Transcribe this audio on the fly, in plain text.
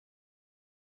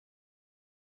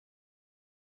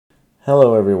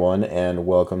Hello, everyone, and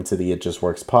welcome to the It Just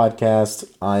Works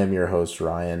podcast. I am your host,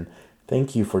 Ryan.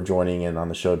 Thank you for joining in on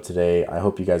the show today. I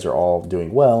hope you guys are all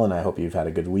doing well, and I hope you've had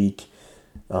a good week.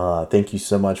 Thank you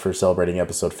so much for celebrating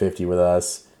episode 50 with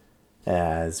us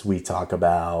as we talk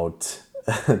about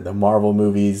the Marvel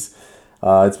movies.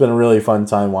 It's been a really fun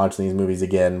time watching these movies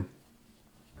again.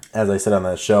 As I said on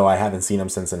the show, I haven't seen them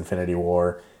since Infinity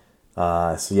War.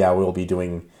 We'll be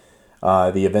doing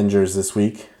the Avengers this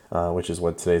week, which is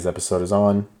what today's episode is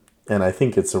on. And I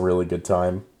think it's a really good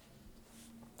time.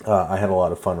 I had a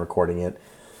lot of fun recording it.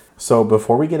 So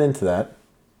before we get into that,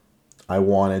 I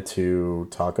wanted to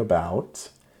talk about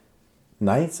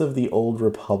Knights of the Old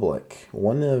Republic,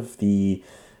 one of the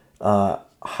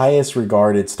highest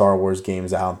regarded Star Wars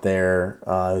games out there. It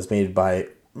was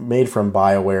made from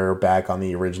BioWare back on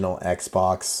the original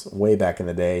Xbox way back in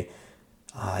the day.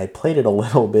 I played it a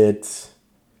little bit,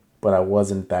 but I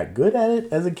wasn't that good at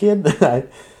it as a kid.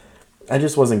 I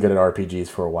just wasn't good at RPGs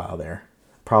for a while there.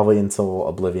 Probably until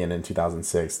Oblivion in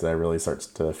 2006 that I really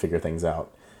started to figure things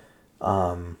out.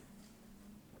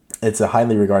 It's a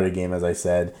highly regarded game, as I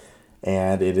said,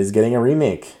 and it is getting a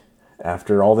remake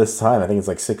after all this time. I think it's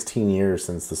like 16 years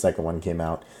since the second one came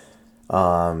out.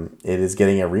 It is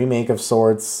getting a remake of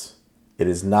sorts. It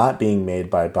is not being made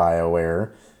by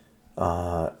BioWare.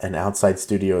 An outside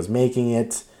studio is making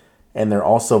it, and they're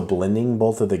also blending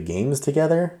both of the games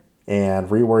together and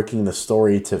reworking the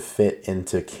story to fit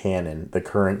into canon, the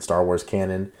current Star Wars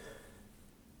canon.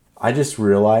 I just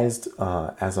realized,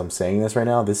 as I'm saying this right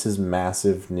now, this is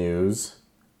massive news.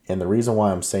 And the reason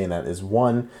why I'm saying that is,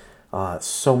 one,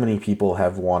 so many people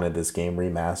have wanted this game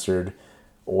remastered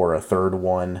or a third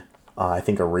one. I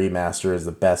think a remaster is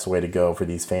the best way to go for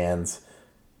these fans.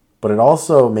 But it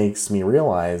also makes me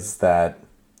realize that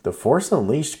The Force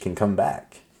Unleashed can come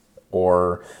back.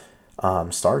 Or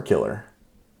Starkiller,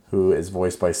 who is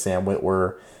voiced by Sam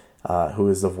Witwer, who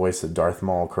is the voice of Darth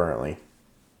Maul currently.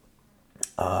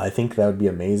 I think that would be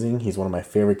amazing. He's one of my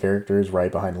favorite characters right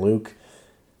behind Luke.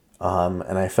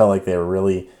 And I felt like they were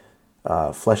really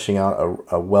fleshing out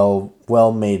a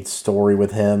well-made story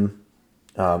with him.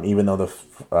 Even though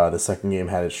the second game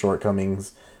had its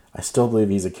shortcomings, I still believe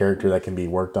he's a character that can be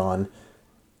worked on,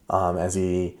 as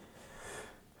he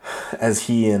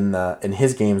in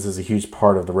his games is a huge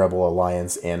part of the Rebel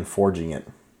Alliance and forging it.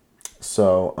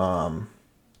 So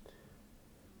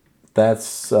that's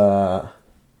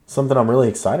something I'm really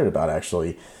excited about,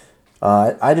 actually.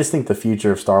 I just think the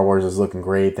future of Star Wars is looking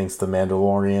great thanks to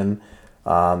Mandalorian,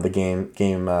 the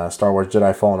game Star Wars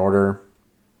Jedi Fallen Order.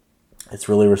 It's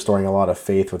really restoring a lot of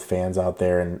faith with fans out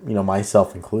there, and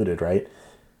myself included, right?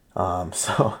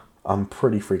 So I'm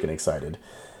pretty freaking excited.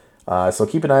 So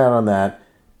keep an eye out on that.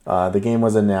 The game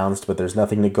was announced, but there's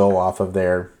nothing to go off of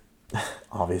there,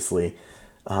 obviously.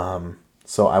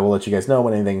 So I will let you guys know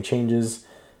when anything changes.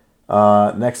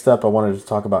 Next up, I wanted to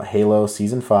talk about Halo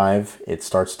Season 5. It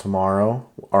starts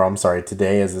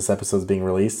today as this episode is being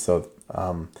released. So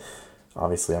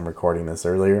obviously I'm recording this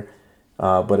earlier.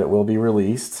 But it will be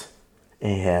released.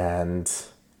 And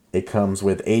it comes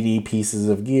with 80 pieces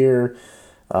of gear,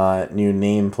 new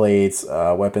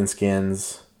nameplates, weapon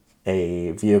skins, a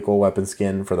vehicle weapon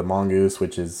skin for the Mongoose,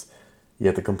 which is you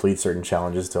have to complete certain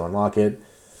challenges to unlock it.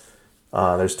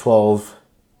 There's 12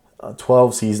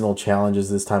 seasonal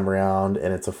challenges this time around,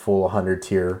 and it's a full 100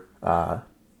 tier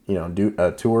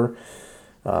tour.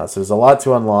 So there's a lot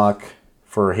to unlock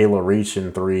for Halo Reach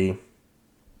in 3.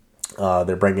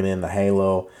 They're bringing in the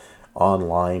Halo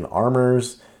Online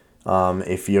armors.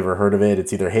 If you ever heard of it,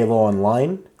 it's either Halo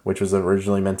Online, which was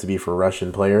originally meant to be for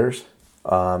Russian players,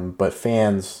 but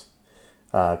fans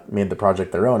made the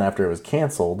project their own after it was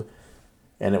canceled,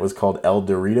 and it was called El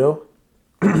Dorito.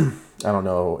 I don't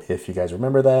know if you guys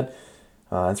remember that.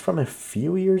 It's from a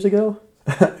few years ago.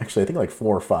 Actually, I think like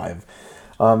 4 or 5.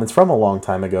 It's from a long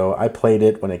time ago. I played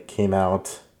it when it came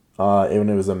out, and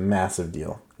it was a massive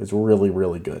deal. It was really,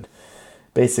 really good.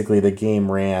 Basically, the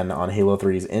game ran on Halo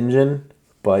 3's engine,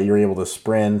 but you're able to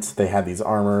sprint. They had these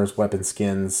armors, weapon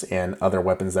skins, and other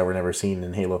weapons that were never seen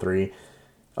in Halo 3.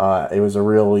 It was a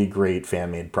really great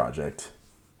fan-made project.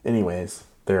 Anyways,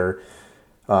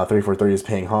 343 is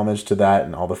paying homage to that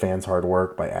and all the fans' hard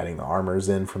work by adding the armors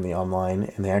in from the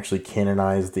online, and they actually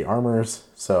canonized the armors,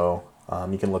 so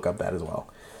you can look up that as well.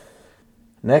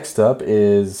 Next up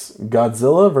is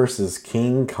Godzilla vs.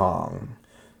 King Kong.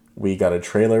 We got a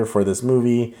trailer for this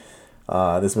movie.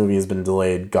 This movie has been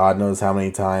delayed God knows how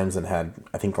many times and had,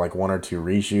 I think, like 1 or 2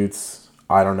 reshoots.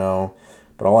 I don't know.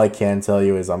 But all I can tell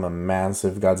you is I'm a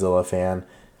massive Godzilla fan.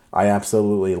 I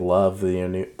absolutely love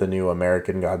the new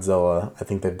American Godzilla. I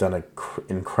think they've done an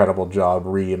incredible job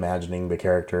reimagining the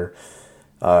character.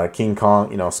 King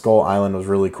Kong, Skull Island was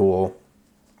really cool.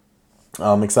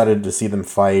 I'm excited to see them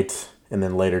fight and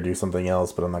then later do something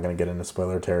else, but I'm not going to get into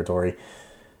spoiler territory.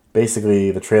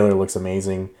 Basically, the trailer looks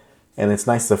amazing, and it's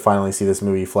nice to finally see this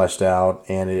movie fleshed out,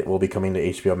 and it will be coming to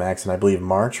HBO Max in, I believe,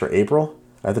 March or April.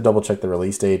 I have to double check the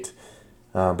release date,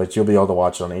 but you'll be able to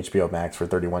watch it on HBO Max for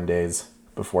 31 days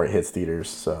before it hits theaters,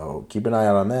 so keep an eye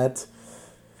out on that.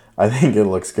 I think it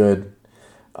looks good.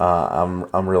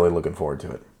 I'm really looking forward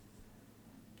to it.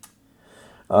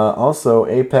 Also,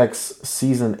 Apex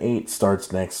Season 8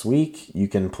 starts next week. You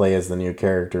can play as the new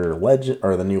character,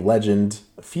 the new legend,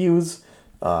 Fuse.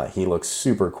 He looks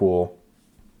super cool.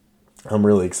 I'm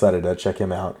really excited to check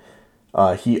him out.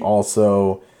 He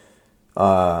also,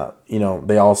 they're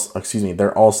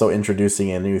also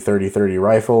introducing a new 30-30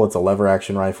 rifle. It's a lever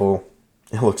action rifle.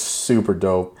 It looks super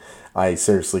dope. I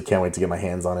seriously can't wait to get my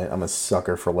hands on it. I'm a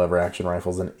sucker for lever action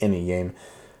rifles in any game.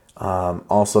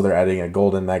 Also, they're adding a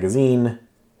golden magazine,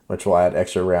 which will add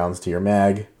extra rounds to your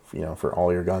mag, for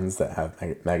all your guns that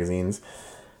have magazines.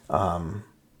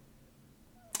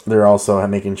 They're also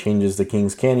making changes to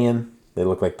Kings Canyon. They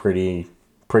look like pretty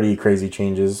crazy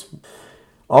changes.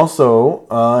 Also,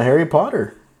 Harry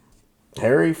Potter.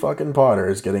 Harry fucking Potter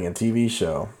is getting a TV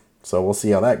show. So we'll see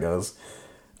how that goes.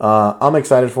 I'm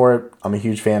excited for it. I'm a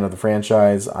huge fan of the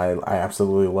franchise. I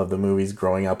absolutely love the movies.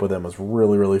 Growing up with them was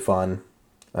really, really fun.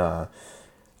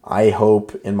 I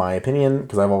hope, in my opinion,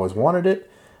 because I've always wanted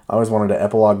it, I always wanted an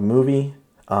epilogue movie.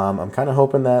 I'm kind of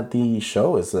hoping that the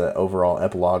show is the overall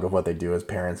epilogue of what they do as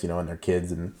parents, and their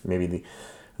kids, and maybe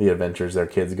the adventures their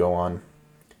kids go on.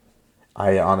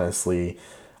 I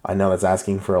know that's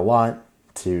asking for a lot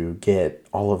to get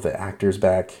all of the actors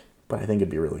back, but I think it'd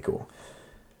be really cool.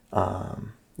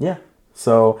 Yeah.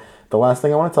 So the last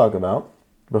thing I want to talk about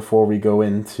before we go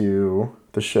into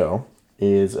the show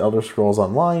is Elder Scrolls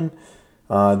Online.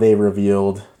 They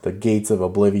revealed the Gates of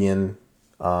Oblivion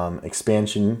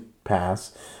expansion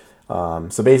pass.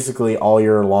 So basically all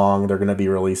year long, they're going to be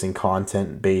releasing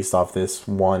content based off this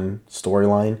one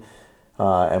storyline.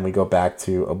 And we go back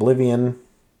to Oblivion,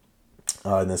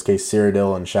 in this case,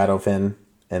 Cyrodiil and Shadowfen,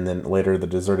 and then later the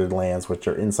Deserted Lands, which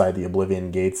are inside the Oblivion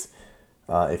Gates,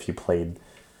 if you played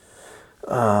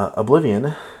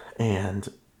Oblivion. And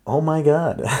oh my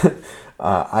god,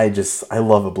 I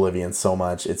love Oblivion so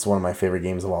much. It's one of my favorite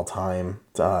games of all time.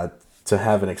 To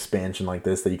have an expansion like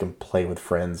this that you can play with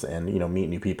friends and meet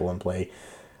new people and play,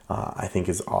 I think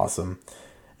is awesome,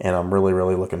 and I'm really,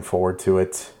 really looking forward to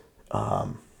it.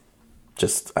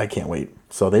 I can't wait.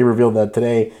 So they revealed that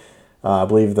today. I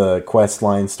believe the quest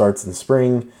line starts in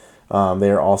spring.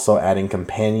 They are also adding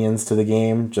companions to the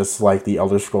game, just like the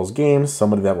Elder Scrolls games.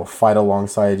 Somebody that will fight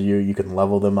alongside you. You can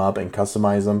level them up and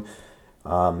customize them.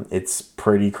 It's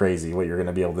pretty crazy what you're going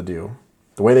to be able to do.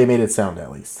 The way they made it sound,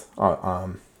 at least.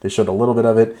 They showed a little bit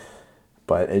of it,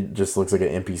 but it just looks like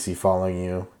an NPC following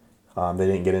you. They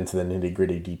didn't get into the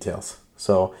nitty-gritty details.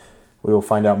 So we will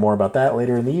find out more about that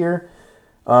later in the year.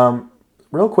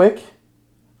 Real quick,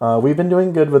 we've been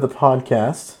doing good with the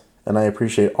podcast, and I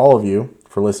appreciate all of you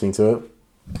for listening to it.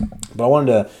 But I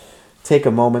wanted to take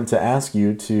a moment to ask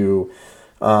you to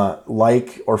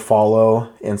like or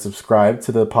follow and subscribe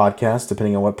to the podcast,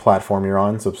 depending on what platform you're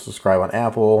on. So subscribe on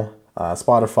Apple,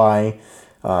 Spotify,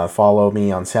 follow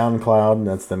me on SoundCloud.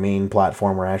 That's the main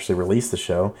platform where I actually release the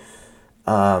show.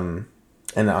 And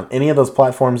on any of those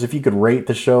platforms, if you could rate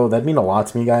the show, that'd mean a lot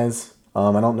to me, guys.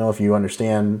 I don't know if you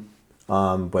understand,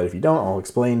 but if you don't, I'll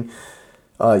explain.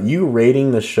 You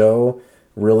rating the show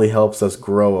really helps us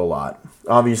grow a lot.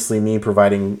 Obviously, me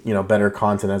providing better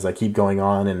content as I keep going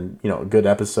on, and good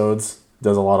episodes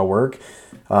does a lot of work.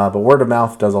 But word of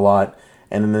mouth does a lot,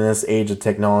 and in this age of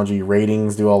technology,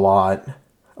 ratings do a lot.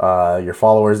 Your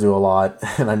followers do a lot,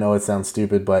 and I know it sounds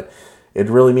stupid, but it'd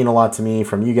really mean a lot to me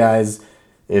from you guys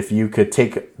if you could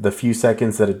take the few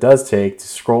seconds that it does take to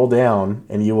scroll down,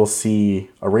 and you will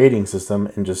see a rating system,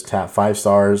 and just tap 5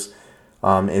 stars.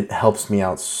 It helps me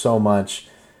out so much.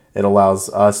 It allows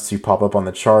us to pop up on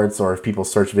the charts, or if people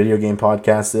search video game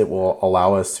podcasts, it will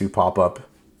allow us to pop up,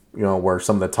 where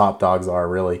some of the top dogs are,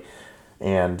 really.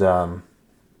 And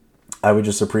I would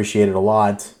just appreciate it a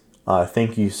lot.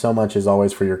 Thank you so much, as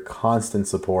always, for your constant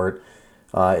support.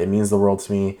 It means the world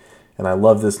to me. And I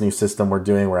love this new system we're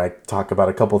doing, where I talk about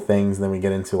a couple things and then we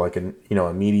get into like a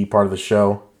meaty part of the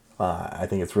show. I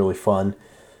think it's really fun.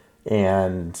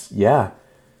 And yeah,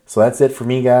 so that's it for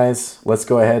me, guys. Let's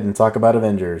go ahead and talk about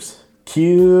Avengers.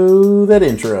 Cue that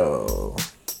intro.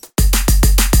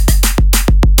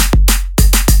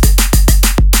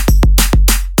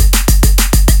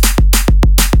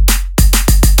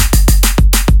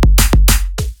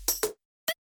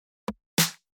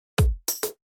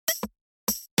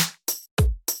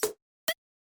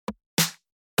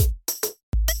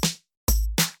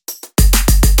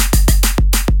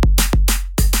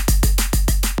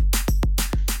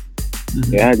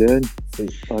 Yeah, dude.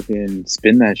 Sweet. Fucking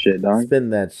spin that shit, dog. Spin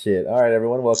that shit. All right,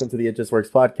 everyone. Welcome to the It Just Works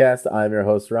podcast. I'm your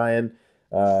host, Ryan.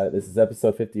 This is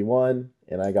episode 51,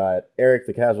 and I got Eric,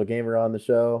 the casual gamer, on the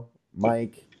show,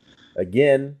 Mike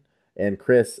again, and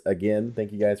Chris again.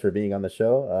 Thank you guys for being on the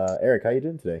show. Eric, how you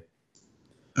doing today?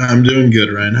 I'm doing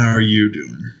good, Ryan. How are you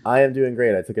doing? I am doing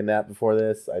great. I took a nap before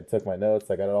this. I took my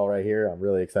notes. I got it all right here. I'm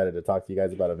really excited to talk to you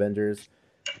guys about Avengers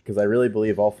because I really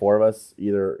believe all four of us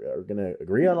either are going to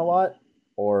agree on a lot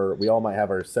or we all might have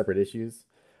our separate issues.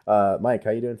 Mike, how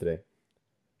you doing today?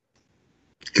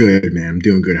 Good, man. I'm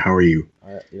doing good. How are you?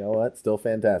 You know what? Still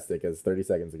fantastic as 30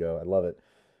 seconds ago. I love it.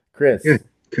 Chris,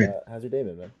 Good. How's your day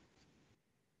been, man?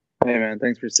 Hey, man.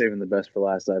 Thanks for saving the best for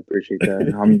last. I appreciate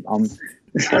that.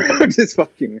 I'm just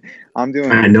fucking. I'm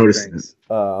doing. I noticed things.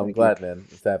 I'm glad, man.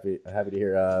 Just happy to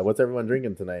hear. What's everyone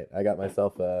drinking tonight? I got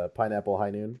myself a pineapple high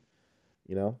noon.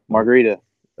 You know, Margarita.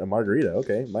 a margarita.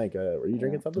 Okay, Mike, are you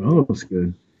drinking something? Oh, that's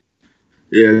good.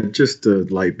 Yeah, just a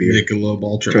light beer. Michelob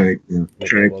Ultra. Trying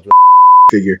to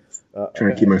figure.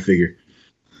 Trying to keep my figure.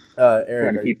 Trying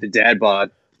Eric, to keep the dad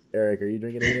bod. Eric, are you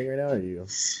drinking anything right now? Or are you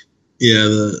Yeah,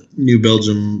 the New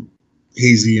Belgium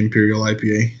Hazy Imperial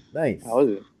IPA. nice? How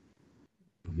is it?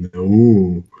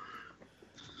 No.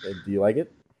 Do you like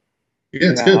it?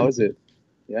 Yeah, it's Yeah, good. how is it?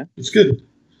 It's good.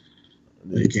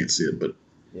 You can't see it, but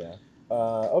Yeah.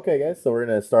 Okay, guys. So we're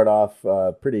gonna start off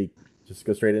just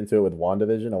go straight into it with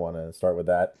WandaVision. I want to start with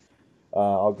that.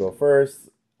 I'll go first.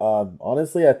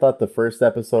 Honestly, I thought the first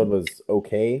episode was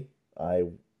okay.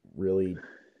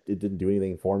 It didn't do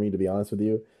anything for me, to be honest with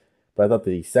you. But I thought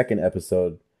the second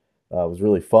episode was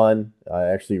really fun. I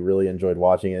actually really enjoyed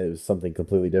watching it. It was something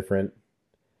completely different.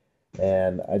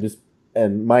 And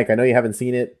Mike, I know you haven't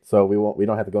seen it, so we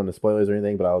don't have to go into spoilers or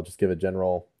anything, but I'll just give a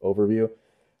general overview.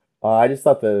 I just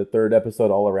thought the third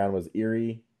episode all around was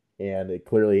eerie, and it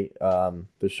clearly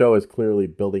the show is clearly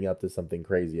building up to something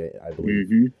crazy. I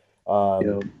believe.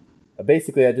 Yep.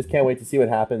 Basically, I just can't wait to see what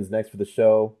happens next for the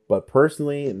show. But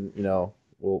personally, and you know,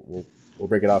 we'll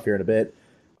break it off here in a bit.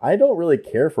 I don't really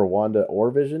care for Wanda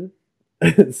or Vision,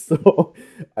 so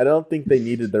I don't think they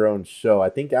needed their own show. I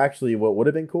think actually what would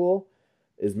have been cool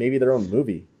is maybe their own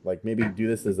movie. Like maybe do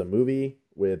this as a movie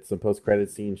with some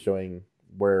post-credit scenes showing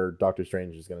where Doctor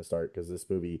Strange is going to start, because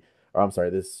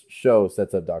this show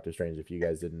sets up Doctor Strange, if you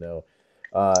guys didn't know.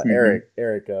 Eric,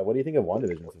 what do you think of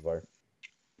WandaVision so far?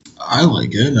 I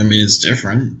like it. I mean, it's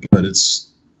different, but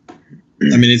it's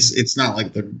not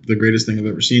like the greatest thing I've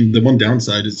ever seen. The one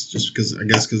downside is just because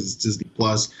it's Disney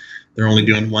Plus, they're only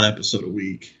doing one episode a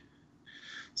week,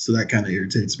 so that kind of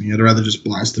irritates me. I'd rather just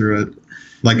blast through it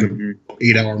like a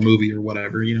 8-hour movie or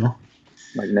whatever, you know,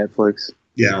 Like Netflix.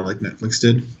 Yeah, like Netflix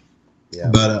did. Yeah.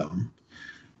 But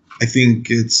I think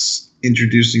it's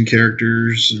introducing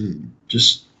characters and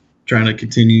just trying to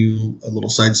continue a little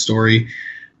side story.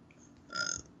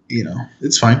 You know,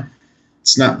 it's fine.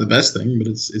 It's not the best thing, but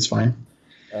it's fine.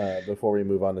 Before we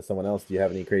move on to someone else, do you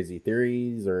have any crazy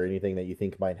theories or anything that you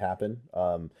think might happen?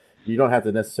 You don't have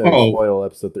to necessarily spoil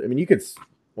episode 3. I mean, you could.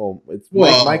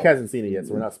 Mike hasn't seen it yet,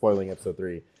 so we're not spoiling episode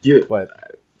 3. Yeah.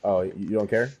 But you don't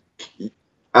care?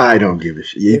 I don't give a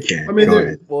shit. You can. I mean, Go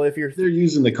ahead. Well, if you're They're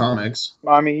using the comics.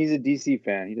 I mean, he's a DC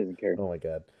fan. He doesn't care. oh my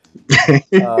god.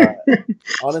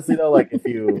 Honestly though, like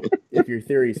if your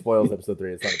theory spoils episode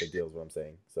 3, it's not a big deal is what I'm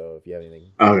saying. So if you have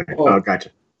anything. Okay. Oh,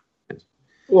 gotcha.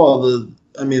 Well,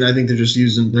 I think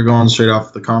they're going straight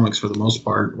off the comics for the most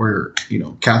part, where, you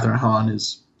know, Catherine Hahn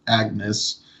is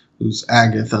Agnes, who's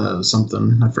Agatha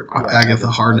something. I forgot. Yeah, Agatha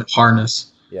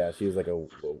Harness. Yeah, she was like a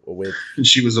witch. And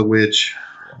she was a witch.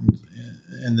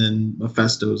 And then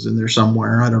Mephisto's in there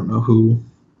somewhere. I don't know who.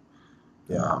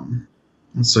 Yeah.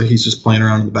 And so he's just playing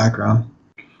around in the background.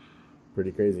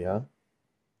 Pretty crazy, huh?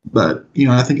 But, you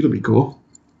know, I think it'll be cool.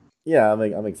 Yeah,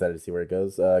 I'm excited to see where it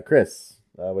goes. Chris,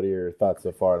 what are your thoughts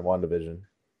so far on WandaVision?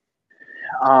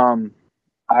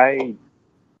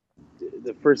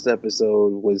 The first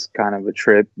episode was kind of a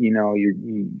trip. You know,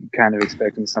 you kind of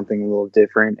expecting something a little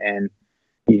different, and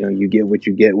you know, you get what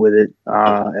you get with it.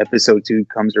 Episode 2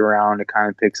 comes around, it kind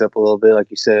of picks up a little bit. Like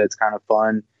you said, it's kind of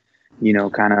fun. You know,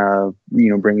 kind of, you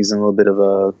know, brings in a little bit of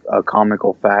a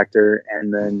comical factor,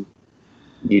 and then,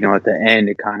 you know, at the end,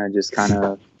 it kind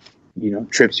of, you know,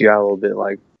 trips you out a little bit,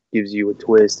 like gives you a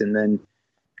twist, and then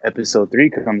episode 3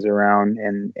 comes around,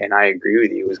 and I agree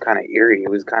with you. It was kind of eerie.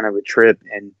 It was kind of a trip,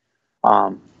 and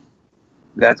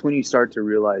that's when you start to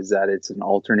realize that it's an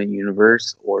alternate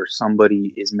universe, or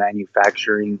somebody is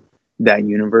manufacturing that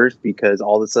universe, because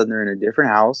all of a sudden they're in a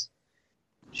different house.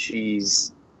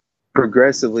 She's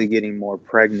progressively getting more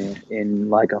pregnant in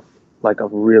like a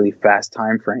really fast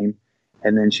time frame,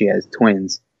 and then she has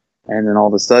twins, and then all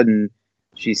of a sudden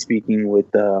she's speaking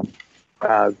with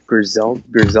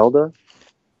Griselda,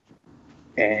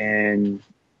 and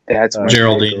that's when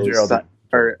Geraldine.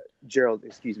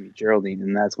 Geraldine,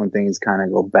 and that's when things kind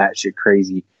of go batshit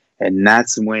crazy, and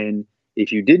that's when,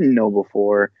 if you didn't know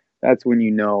before, that's when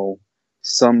you know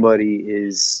somebody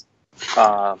is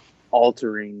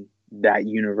altering that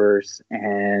universe,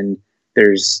 and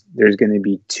there's going to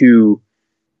be two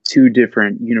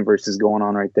different universes going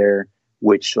on right there,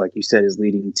 which, like you said, is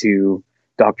leading to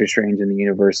Doctor Strange in the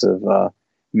universe of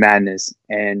madness.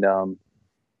 And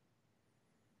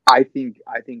I think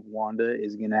Wanda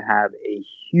is going to have a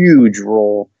huge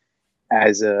role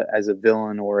as a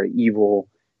villain or an evil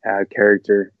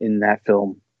character in that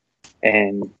film,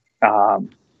 and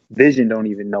Vision don't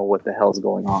even know what the hell's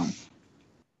going on.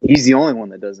 He's the only one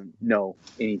that doesn't know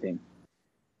anything.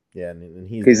 Yeah, and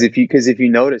he's because if you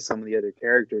notice, some of the other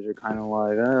characters are kind of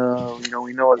like, oh,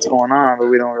 we know what's going on, but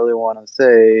we don't really want to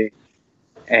say.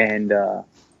 And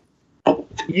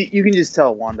you can just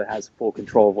tell Wanda has full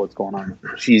control of what's going on.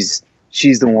 She's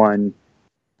the one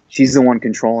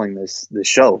controlling this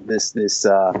show, this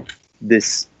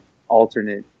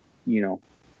alternate universe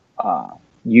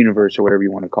or whatever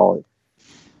you want to call it.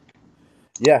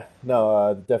 Yeah,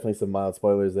 no, definitely some mild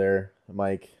spoilers there,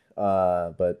 Mike.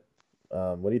 But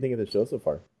what do you think of the show so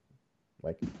far,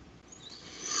 Mike?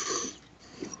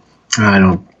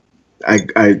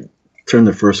 I turned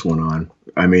the first one on.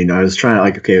 I mean, I was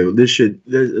trying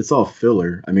it's all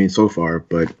filler. I mean, so far,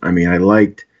 but I mean,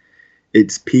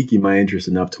 it's piquing my interest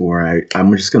enough to where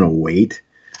I'm just gonna wait.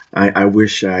 I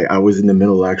wish I was in the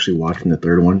middle of actually watching the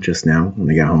third one just now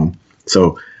when I got home.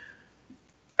 So,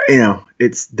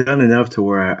 it's done enough to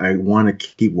where I want to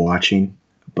keep watching.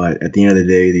 But at the end of the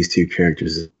day, these two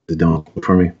characters don't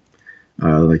for me,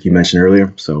 like you mentioned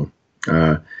earlier. So,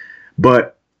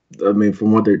 but I mean,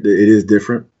 from what it is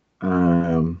different.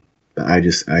 But I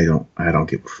don't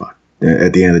give a fuck.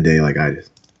 At the end of the day, like I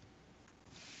just.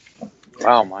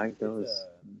 Wow, Mike, that was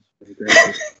pretty great.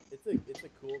 It's a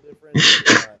cool difference.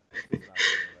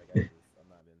 I'm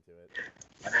not into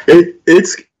it.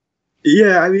 It's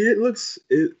yeah. I mean, it looks.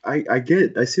 I get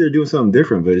it. I see they're doing something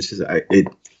different, but it's just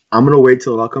I'm gonna wait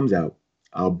till it all comes out.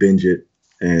 I'll binge it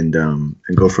and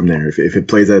go from there. If it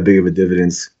plays that big of a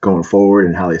dividends going forward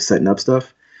and how they're setting up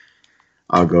stuff,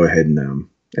 I'll go ahead and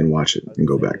watch it and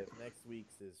go back. If next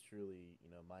week's is truly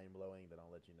mind blowing, then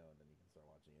I'll let you know, and then you can start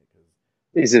watching it.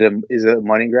 Is it a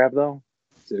money grab though?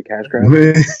 Is it a cash grab?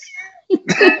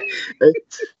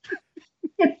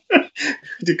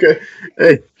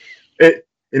 Hey,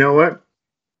 you know what?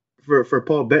 For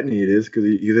Paul Bettany, it is because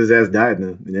his ass died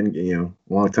and then a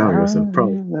long time ago. So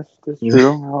probably that's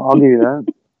true. I'll give you that.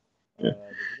 Does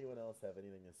anyone else have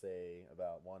anything to say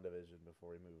about WandaVision before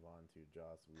we move on to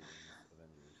Joss Whedon's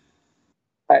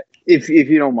Avengers? If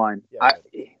you don't mind, yeah,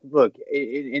 look,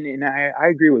 and I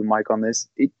agree with Mike on this.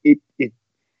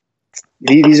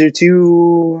 These are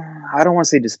two, I don't want to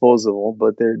say disposable,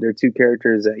 but they're two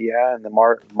characters that in the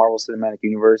Marvel Cinematic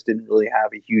Universe didn't really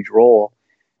have a huge role.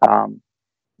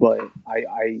 But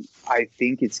I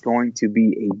think it's going to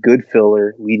be a good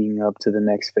filler leading up to the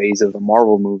next phase of the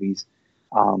Marvel movies.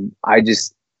 I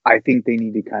think they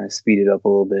need to kind of speed it up a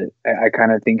little bit. I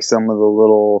kind of think some of the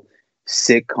little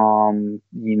sitcom,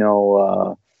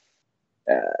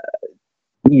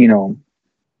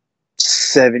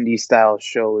 70s style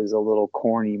show is a little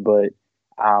corny, but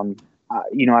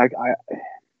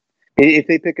if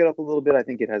they pick it up a little bit, I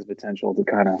think it has potential to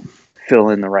kind of fill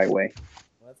in the right way.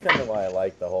 Well, that's kind of why I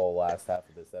like the whole last half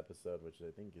of this episode, which I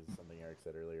think is something Eric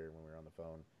said earlier when we were on the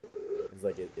phone. It's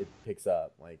like it picks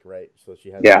up, like, right? So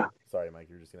she has. Yeah. Sorry, Mike,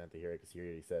 you're just gonna have to hear it because he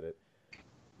already said it.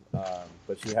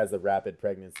 But she has the rapid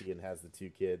pregnancy and has the two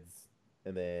kids,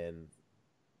 and then,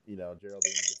 Geraldine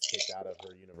gets kicked out of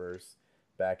her universe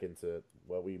back into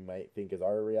what we might think is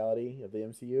our reality of the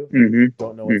MCU. Mm-hmm.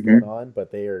 Don't know what's going on,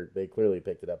 but they clearly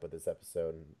picked it up with this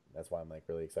episode, and that's why I'm like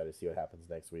really excited to see what happens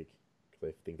next week. Because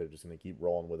I think they're just going to keep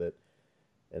rolling with it,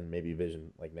 and maybe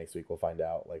Vision, like, next week we'll find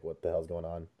out like what the hell's going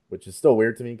on, which is still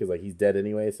weird to me because, like, he's dead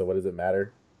anyway, so what does it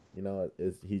matter?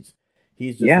 He's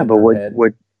just but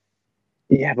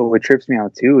what trips me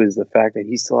out too is the fact that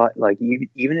he's still, like,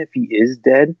 even if he is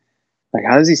dead, like,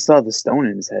 how does he still have the stone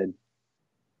in his head?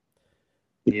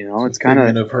 It's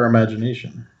kind of her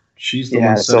imagination. She's the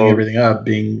one setting everything up,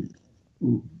 being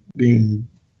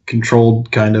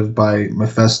controlled kind of by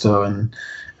Mephisto and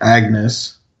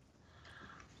Agnes.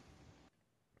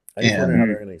 I just wonder how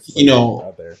they're going to explain it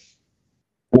out there.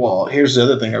 Well, here's the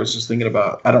other thing I was just thinking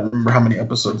about. I don't remember how many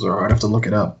episodes there are. I'd have to look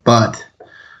it up. But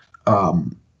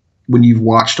when you've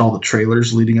watched all the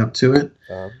trailers leading up to it,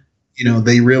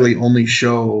 they really only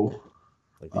show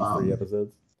Like these 3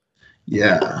 episodes.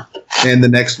 Yeah, and the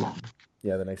next one.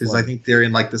 Yeah, the next Because one. I think they're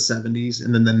in like the 70s,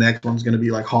 and then the next one's going to be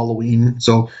like Halloween.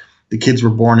 So the kids were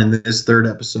born in this 3rd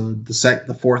episode. The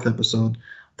 4th episode,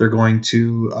 they're going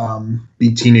to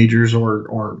be teenagers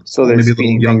or So they're maybe a little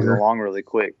speeding things younger. along really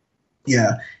quick.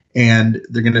 Yeah, and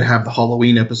they're going to have the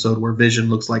Halloween episode where Vision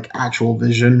looks like actual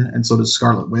Vision, and so does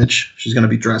Scarlet Witch. She's going to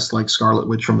be dressed like Scarlet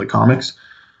Witch from the comics.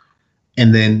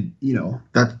 And then, you know,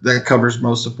 that covers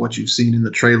most of what you've seen in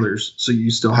the trailers. So you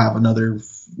still have another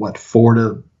 4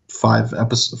 to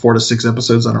 6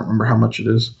 episodes. I don't remember how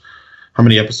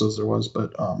many episodes there was,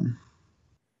 but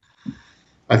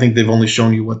I think they've only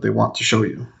shown you what they want to show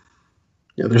you.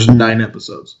 Yeah, there's 9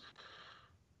 episodes.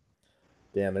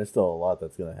 Damn, there's still a lot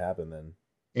that's gonna happen then.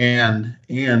 And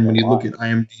when you look at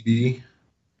IMDb,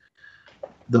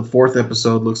 the 4th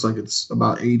episode looks like it's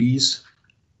about 80s.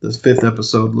 The 5th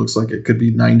episode looks like it could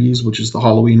be 90s, which is the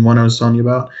Halloween one I was telling you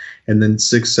about. And then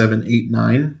 6, 7, 8,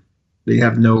 9, they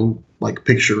have no like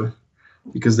picture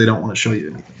because they don't want to show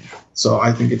you anything. So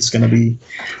I think it's going to be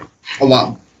a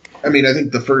lot. I mean, I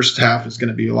think the first half is going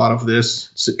to be a lot of this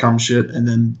sitcom shit, and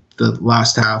then the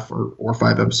last half or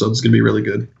 5 episodes is going to be really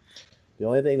good. The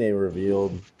only thing they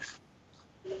revealed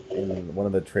in one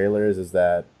of the trailers is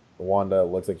that Wanda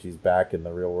looks like she's back in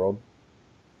the real world.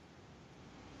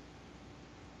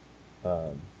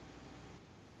 I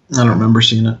don't remember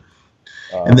seeing it.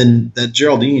 And then that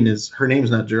Geraldine her name's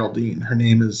not Geraldine. Her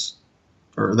name is,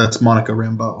 or that's Monica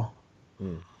Rambeau.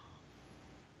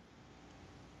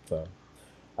 So,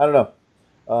 I don't know.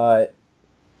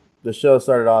 The show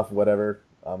started off whatever.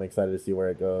 I'm excited to see where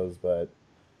it goes, but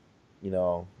you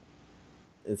know,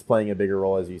 it's playing a bigger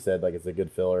role, as you said. Like, it's a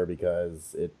good filler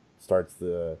because it starts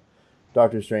the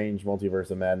Doctor Strange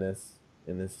Multiverse of Madness.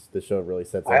 In the show really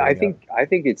sets. I think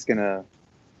it's gonna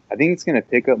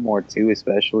pick up more too,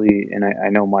 especially, and I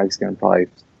know Mike's gonna probably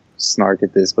snark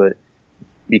at this, but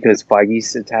because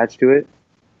Feige's attached to it,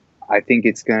 I think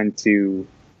it's going to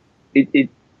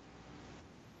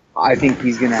I think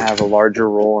he's gonna have a larger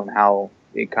role in how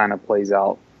it kind of plays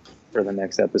out for the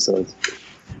next episodes.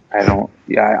 I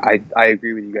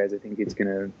agree with you guys. I think it's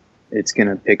gonna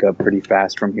pick up pretty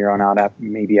fast from here on out.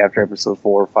 Maybe after episode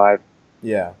 4 or 5.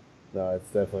 Yeah. No, it's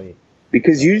definitely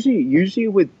because usually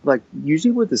with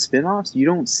the spin-offs, you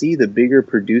don't see the bigger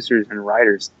producers and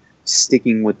writers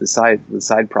sticking with the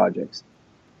side projects.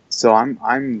 So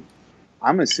I'm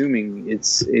assuming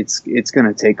it's going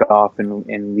to take off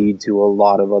and lead to a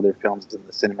lot of other films in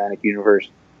the cinematic universe.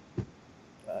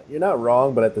 You're not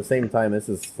wrong, but at the same time, this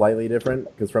is slightly different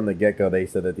because from the get-go, they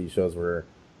said that these shows were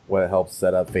what helped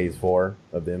set up Phase 4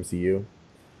 of the MCU.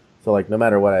 So, like, no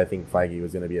matter what, I think Feige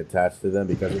was going to be attached to them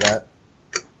because of that.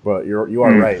 But you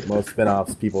are right. Most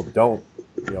spinoffs, people don't,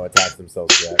 attach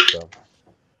themselves to that. So.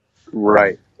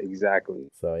 Right. Exactly.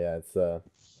 So yeah, it's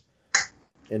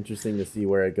interesting to see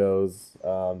where it goes.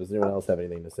 Does anyone else have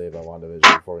anything to say about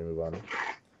WandaVision before we move on?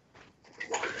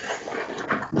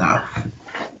 No.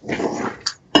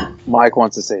 Mike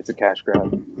wants to say it's a cash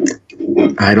grab.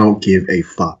 I don't give a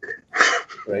fuck.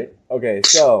 Right. Okay.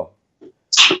 So.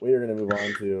 We are going to move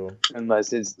on to...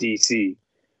 Unless it's DC.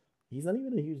 He's not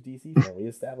even a huge DC fan. We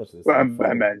established this.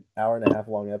 Batman. Hour and a half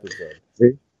long episode.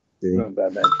 See?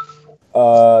 Batman.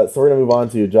 So we're going to move on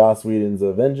to Joss Whedon's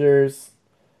Avengers.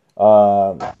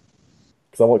 Because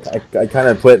I kind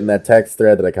of put in that text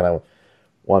thread that I kind of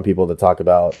want people to talk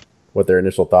about what their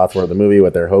initial thoughts were of the movie,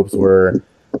 what their hopes were.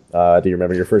 Do you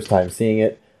remember your first time seeing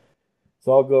it?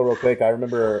 So I'll go real quick. I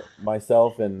remember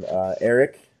myself and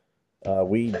Eric...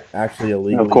 we actually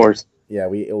illegally, of course, yeah,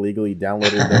 we illegally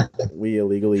downloaded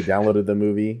the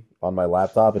movie on my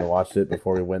laptop and watched it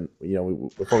before we went.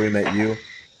 Before we met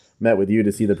with you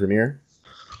to see the premiere.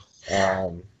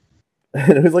 And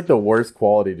it was like the worst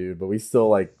quality, dude. But we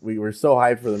still we were so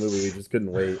hyped for the movie, we just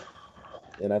couldn't wait.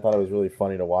 And I thought it was really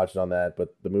funny to watch it on that,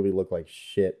 but the movie looked like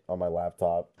shit on my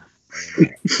laptop.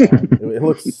 It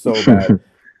looked so bad.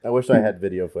 I wish I had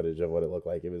video footage of what it looked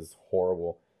like. It was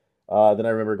horrible. Then I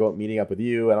remember meeting up with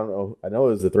you. I know it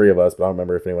was the 3 of us, but I don't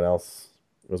remember if anyone else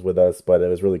was with us. But it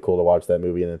was really cool to watch that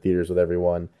movie in the theaters with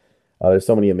everyone. There's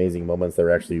so many amazing moments that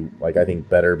were actually, I think,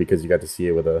 better because you got to see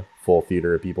it with a full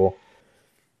theater of people.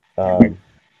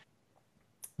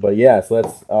 But yeah, so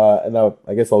that's, and now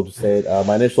I guess I'll just say it.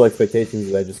 My initial expectations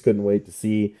is I just couldn't wait to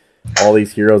see all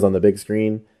these heroes on the big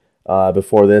screen.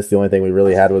 Before this, the only thing we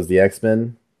really had was the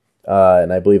X-Men.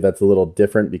 And I believe that's a little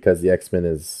different because the X-Men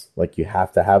is you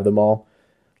have to have them all.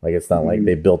 It's not like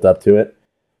they built up to it.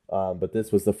 But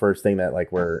this was the first thing that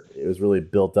where it was really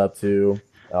built up to.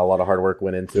 A lot of hard work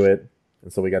went into it.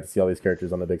 And so we got to see all these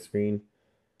characters on the big screen.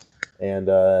 And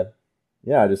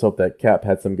yeah, I just hope that Cap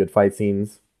had some good fight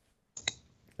scenes.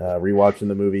 Rewatching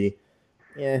the movie,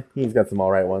 yeah, he's got some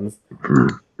all right ones.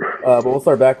 But we'll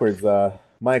start backwards.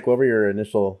 Mike, what were your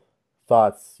initial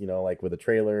thoughts? Like with the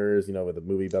trailers, with the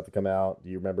movie about to come out.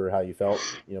 Do you remember how you felt?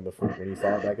 Before when you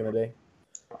saw it back in the day.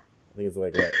 I think it's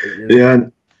like what, 8 years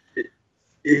ago.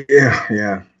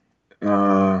 Yeah.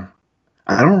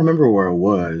 I don't remember where I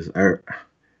was. I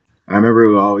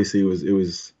remember obviously it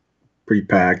was pretty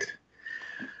packed.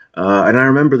 And I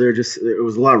remember it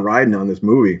was a lot riding on this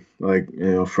movie, like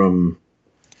from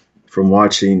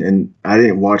watching, and I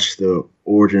didn't watch the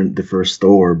first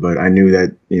Thor, but I knew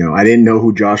that I didn't know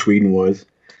who Josh Whedon was,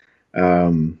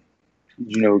 Did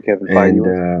you know who Kevin Feige and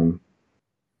was?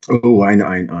 oh, I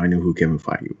know who Kevin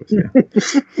Feige was, yeah,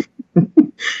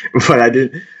 but I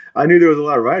didn't. I knew there was a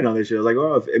lot of riding on this shit. I was like,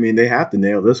 oh, I mean, they have to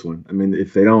nail this one. I mean,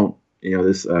 if they don't,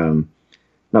 this.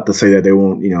 Not to say that they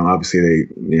won't, obviously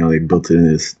they built it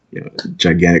in this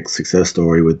gigantic success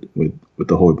story with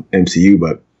the whole MCU,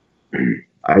 but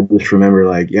I just remember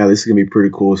like, yeah, this is gonna be pretty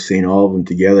cool seeing all of them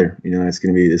together. It's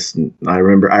gonna be this. I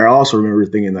also remember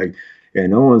thinking like, yeah,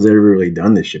 no one's ever really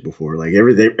done this shit before. Like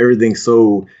everything's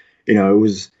so, it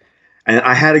was, and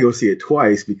I had to go see it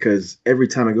twice because every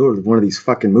time I go to one of these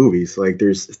fucking movies, like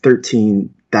there's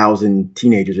 13,000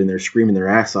 teenagers in there screaming their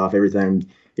ass off every time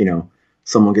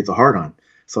someone gets a hard on.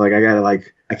 So like I gotta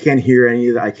like I can't hear any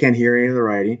of the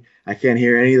writing. I can't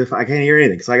hear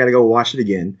anything. So I gotta go watch it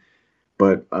again.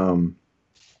 But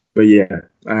yeah,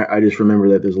 I just remember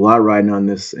that there's a lot riding on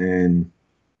this, and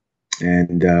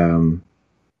and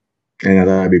I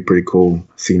thought it'd be pretty cool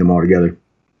seeing them all together.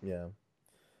 Yeah.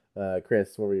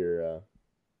 Chris, what were your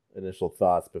initial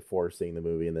thoughts before seeing the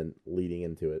movie and then leading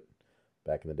into it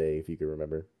back in the day, if you could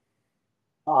remember?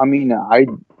 I mean, I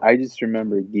just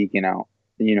remember geeking out.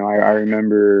 I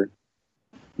remember,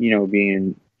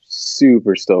 being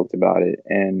super stoked about it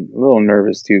and a little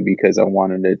nervous too because I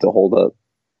wanted it to hold up.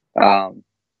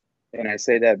 And I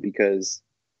say that because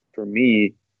for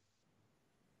me,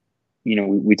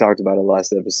 we talked about it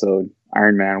last episode.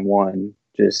 Iron Man 1,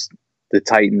 just the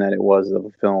titan that it was of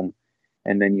a film.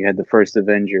 And then you had the first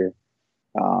Avenger,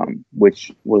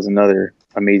 which was another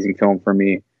amazing film for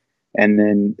me. And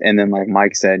then like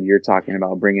Mike said, you're talking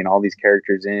about bringing all these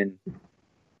characters in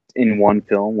one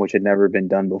film, which had never been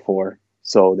done before.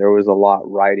 So there was a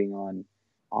lot riding on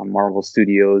Marvel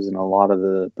Studios and a lot of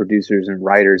the producers and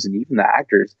writers and even the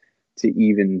actors to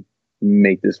even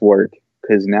make this work.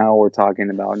 Because now we're talking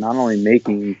about not only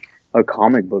making a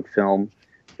comic book film,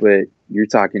 but you're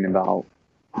talking about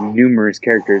numerous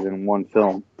characters in one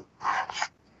film.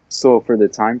 So for the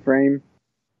time frame,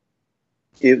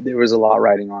 there was a lot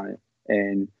riding on it,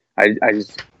 and I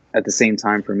just at the same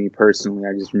time for me personally,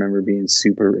 I just remember being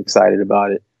super excited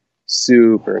about it,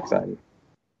 super excited.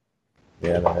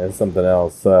 Yeah, man, it's something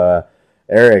else.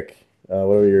 Eric, what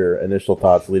were your initial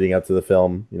thoughts leading up to the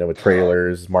film? With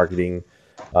trailers, marketing,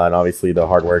 and obviously the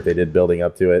hard work they did building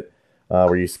up to it.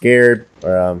 Were you scared?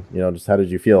 Or, just how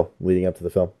did you feel leading up to the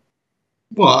film?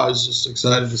 Well, I was just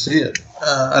excited to see it.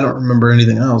 I don't remember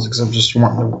anything else except just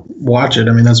wanting to watch it.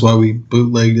 I mean, that's why we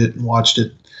bootlegged it and watched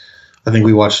it. I think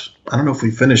we watched, I don't know if we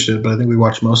finished it, but I think we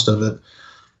watched most of it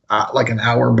like an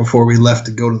hour before we left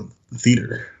to go to the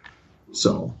theater.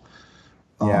 So,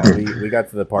 yeah, we got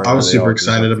to the part. I was super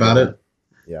excited about it.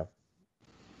 Yeah.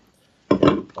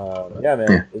 Yeah,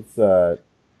 man,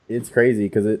 it's crazy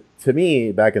because to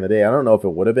me back in the day, I don't know if it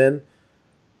would have been,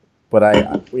 but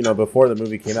I before the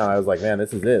movie came out, I was like, man,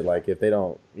 this is it. Like if they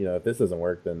don't, if this doesn't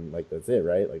work, then like that's it,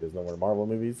 right? Like there's no more Marvel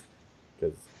movies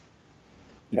because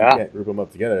you can't group them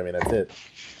up together. I mean, that's it.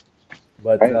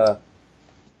 But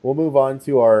we'll move on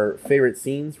to our favorite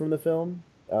scenes from the film.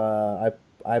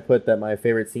 I put that my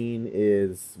favorite scene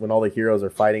is when all the heroes are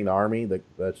fighting the army, the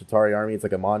Chitauri army. It's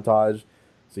like a montage.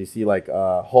 So you see like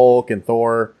Hulk and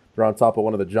Thor. They're on top of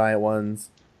one of the giant ones,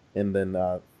 and then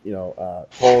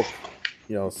Hulk,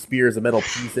 spears a metal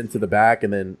piece into the back,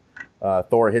 and then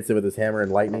Thor hits it with his hammer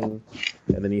and lightning,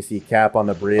 and then you see Cap on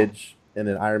the bridge, and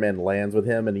then Iron Man lands with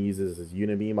him, and he uses his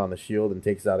unibeam on the shield and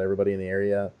takes out everybody in the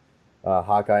area.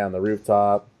 Hawkeye on the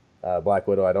rooftop. Black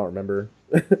Widow, I don't remember.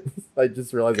 I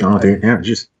just realized.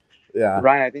 Yeah.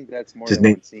 Ryan, I think that's more than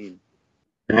one scene.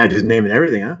 Yeah, just naming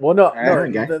everything, huh? Well, no,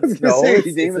 he's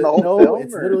naming the whole film.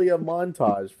 It's literally a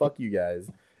montage. Fuck you guys.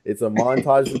 It's a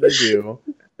montage that they do,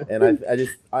 and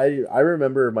I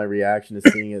remember my reaction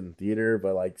to seeing it in theater,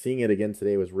 but like seeing it again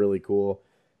today was really cool.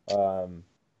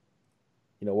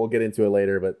 We'll get into it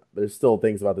later, but there's still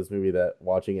things about this movie that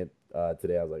watching it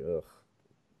today, I was like, ugh.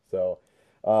 So,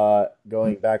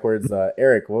 going backwards,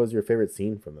 Eric, what was your favorite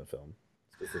scene from the film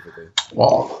specifically?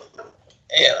 Well,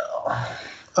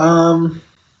 Um.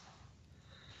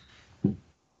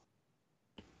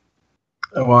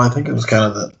 Well, I think it was kind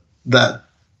of that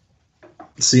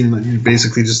scene that you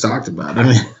basically just talked about. I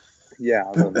mean, Yeah,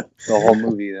 the whole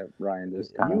movie that Ryan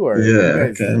just kind You of. are, you yeah,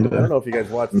 guys. kind I don't of. know if you guys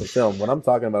watched the film. What I'm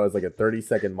talking about is like a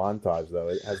 30-second montage, though.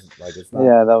 It has like it's not.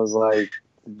 Yeah, that was like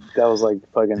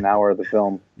fucking an hour of the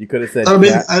film. You could have said I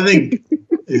mean, cat. I think,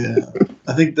 yeah,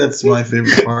 I think that's my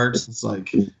favorite part. It's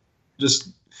like, just,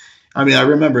 I mean, I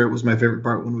remember it was my favorite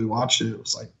part when we watched it. It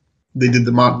was like they did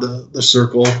the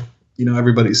circle. You know,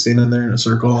 everybody's standing there in a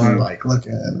circle and like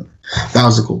looking. And that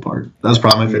was the cool part. That was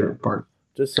probably my favorite part.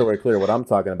 Just so we're clear, what I'm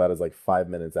talking about is like 5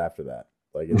 minutes after that.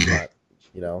 Like it's not,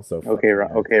 So Okay,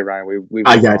 Ryan, we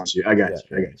I moved on. got you. I got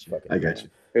you. I got you. I got you.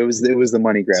 It was the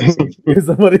money grab scene. Here's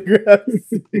the money grab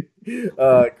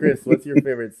scene. Chris, what's your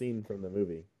favorite scene from the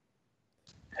movie?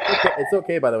 It's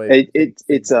okay, by the way.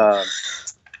 It's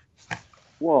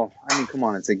well, I mean, come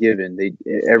on, it's a given.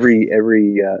 Every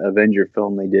Avenger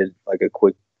film they did like a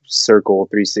quick circle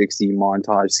 360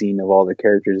 montage scene of all the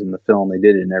characters in the film. They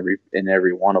did it in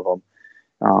every one of them.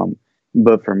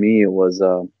 But for me, it was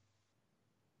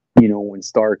when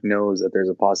Stark knows that there's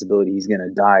a possibility he's going to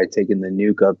die, taking the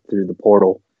nuke up through the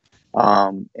portal.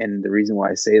 And the reason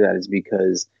why I say that is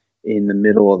because in the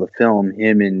middle of the film,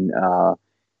 him and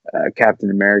Captain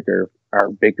America are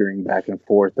bickering back and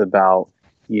forth about,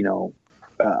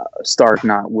 Stark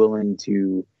not willing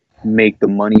to make the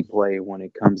money play when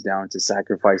it comes down to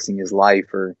sacrificing his life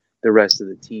for the rest of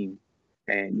the team.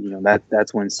 And,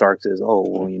 that's when Stark says, oh,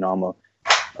 well,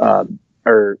 I'm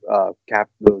Cap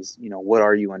goes, what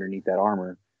are you underneath that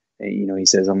armor? And, he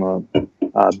says, I'm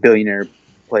a billionaire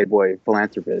playboy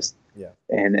philanthropist. Yeah.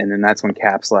 And then that's when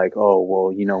Cap's like, oh,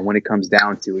 well, when it comes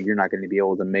down to it, you're not going to be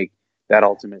able to make that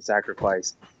ultimate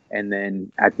sacrifice. And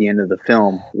then at the end of the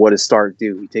film, what does Stark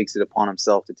do? He takes it upon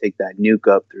himself to take that nuke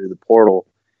up through the portal,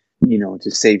 to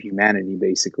save humanity,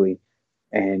 basically.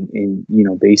 And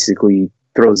basically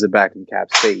throws it back in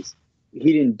Cap's face.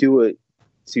 He didn't do it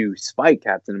to spite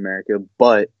Captain America,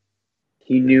 but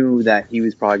he knew that he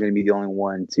was probably going to be the only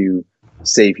one to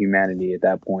save humanity at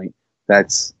that point.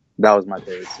 That was my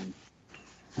favorite scene.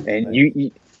 And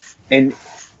and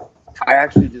I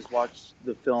actually just watched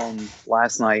the film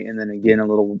last night and then again a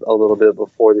little bit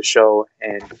before the show,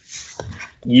 and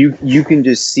you can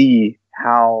just see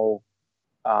how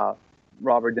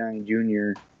Robert Downey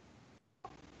Jr.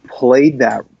 played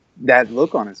that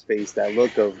look on his face, that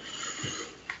look of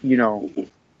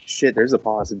shit, there's a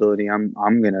possibility I'm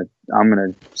gonna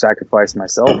sacrifice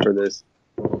myself for this.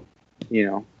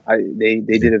 They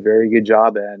did a very good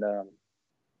job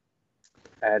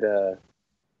at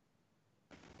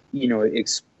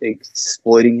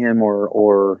exploiting him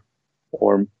or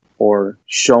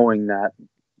showing that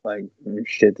like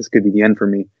shit, this could be the end for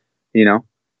me.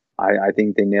 I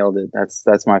think they nailed it.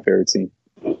 That's my favorite scene.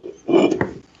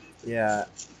 Yeah.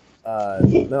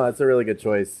 No, that's a really good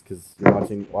choice because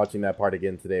watching that part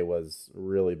again today was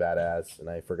really badass, and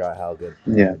I forgot how good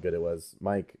it was.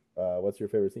 Mike, what's your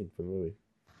favorite scene from the movie?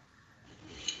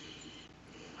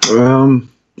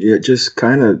 Yeah, just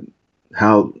kind of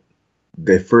how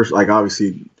they first, like,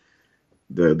 obviously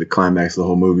the climax of the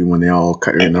whole movie when they're all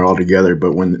together,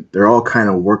 but when they're all kind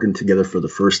of working together for the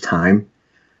first time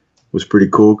was pretty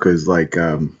cool because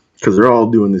they're all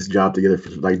doing this job together.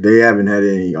 They haven't had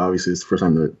any, obviously it's the first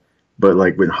time but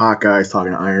like when Hawkeye's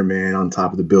talking to Iron Man on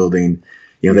top of the building,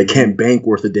 they can't bank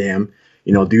worth a damn,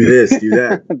 do this, do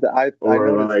that.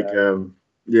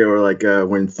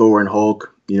 When Thor and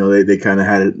Hulk, they kind of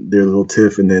had their little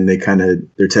tiff, and then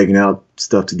they're taking out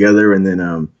stuff together, and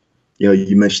then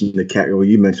you mentioned the Cap. Well,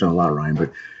 you mentioned a lot, Ryan,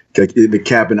 but the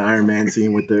Cap and Iron Man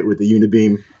scene with the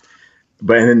unibeam,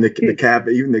 but and then the Cap,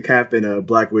 even the Cap in a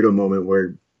Black Widow moment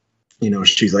where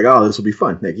she's like, oh, this will be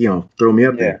fun, like throw me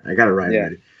up there, I got it right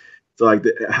ready. So like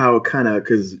how kind of,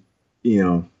 because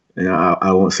and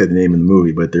I won't say the name of the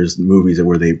movie, but there's movies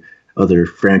where other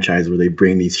franchises where they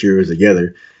bring these heroes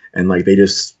together and like they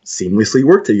just seamlessly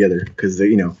work together because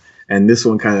they and this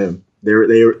one kind of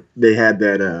they had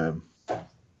that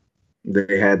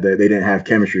they didn't have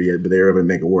chemistry yet, but they were able to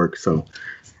make it work. So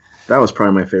that was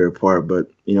probably my favorite part. But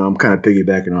I'm kind of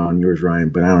piggybacking on yours, Ryan.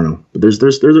 But I don't know. But there's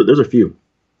a few.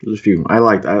 I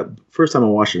liked. First time I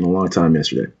watched it in a long time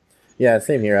yesterday. Yeah,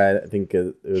 same here. I think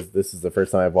this is the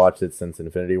first time I've watched it since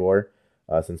Infinity War,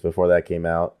 since before that came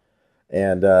out.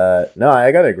 And no,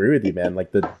 I gotta agree with you, man.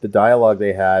 Like the dialogue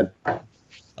they had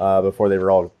before they were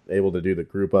all able to do the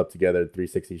group up together,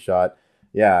 360 shot.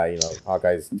 Yeah,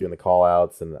 Hawkeye's doing the call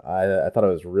outs, and I thought it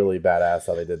was really badass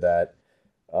how they did that.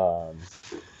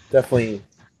 Definitely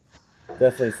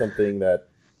something that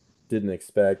didn't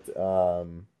expect.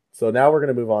 So now we're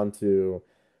gonna move on to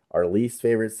our least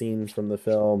favorite scenes from the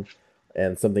film,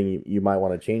 and something you might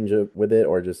want to change it with it,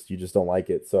 or just you just don't like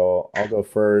it. So I'll go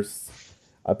first.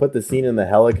 I put the scene in the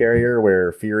helicarrier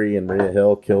where Fury and Maria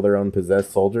Hill kill their own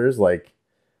possessed soldiers. Like,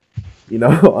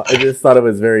 I just thought it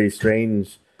was very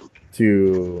strange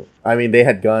to. I mean, they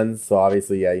had guns, so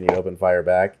obviously, yeah, you need to open fire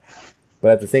back.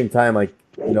 But at the same time, like,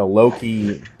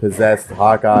 Loki possessed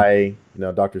Hawkeye,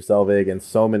 Dr. Selvig, and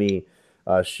so many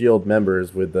Shield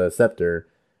members with the scepter.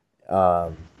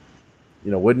 Um,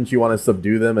 wouldn't you want to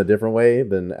subdue them a different way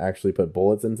than actually put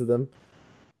bullets into them?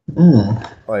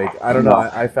 Like, I don't know.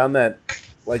 I found that,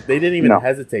 like, they didn't even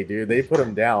hesitate, dude. They put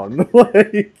them down.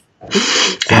 Like,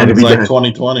 Sounds like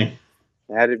 2020.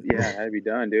 It had to be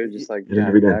done, dude. Just like, It had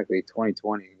to be done. exactly,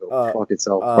 2020. Go fuck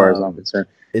itself, as far as I'm concerned.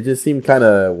 It just seemed kind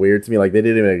of weird to me. Like, they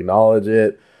didn't even acknowledge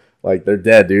it. Like, they're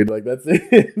dead, dude. Like, that's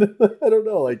it. I don't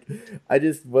know. Like, I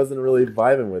just wasn't really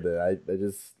vibing with it. I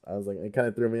was like, it kind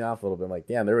of threw me off a little bit. I'm like,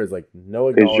 damn, there was like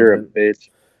no Because you're a acknowledgement. bitch.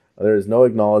 There was no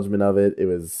acknowledgement of it. It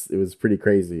was pretty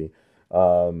crazy. I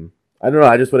don't know.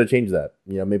 I just would have changed that.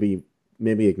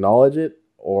 Maybe acknowledge it,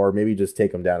 or maybe just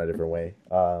take them down a different way.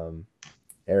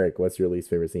 Eric, what's your least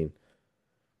favorite scene?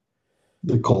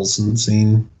 The Coulson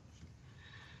scene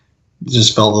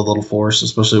just felt a little forced,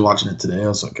 especially watching it today. I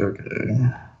was like, okay.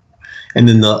 And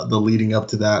then the leading up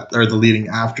to that, or the leading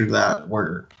after that,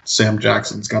 where Sam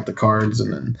Jackson's got the cards,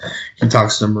 and then he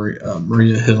talks to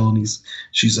Maria Hill, and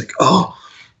she's like, "Oh,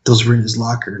 those were in his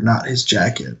locker, not his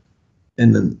jacket."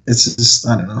 And then it's just,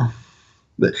 I don't know.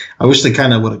 But I wish they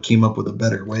kind of would have came up with a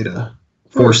better way to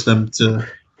force them to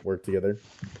work together.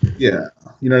 Yeah,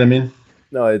 you know what I mean.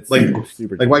 No, it's like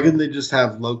super. Like, why couldn't they just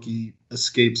have Loki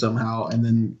escape somehow and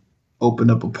then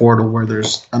open up a portal where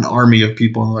there's an army of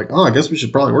people and like, oh, I guess we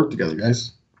should probably work together,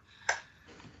 guys.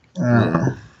 I don't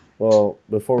know. Well,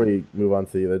 before we move on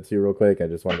to the other two real quick, I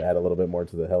just wanted to add a little bit more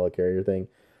to the helicarrier thing.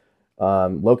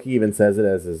 Loki even says it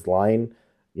as his line,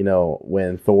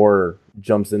 when Thor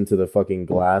jumps into the fucking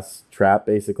glass trap,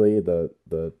 basically, the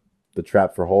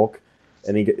trap for Hulk,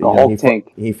 and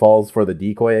he falls for the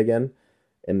decoy again.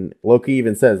 And Loki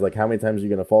even says, like, how many times are you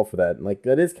going to fall for that? And, like,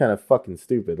 that is kind of fucking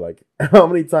stupid. Like, how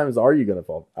many times are you going to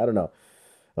fall? I don't know.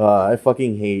 I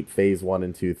fucking hate Phase 1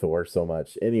 and 2 Thor so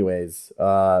much. Anyways,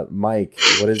 Mike,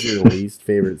 what is your least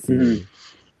favorite scene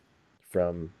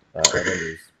from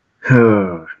Avengers?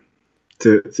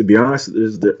 To be honest,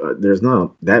 there's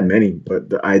not that many, but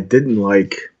I didn't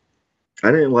like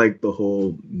the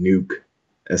whole nuke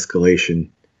escalation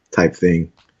type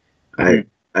thing. Mm-hmm.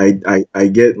 I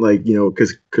get, like,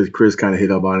 because Chris kind of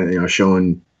hit up on it,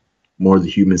 showing more of the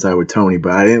human side with Tony,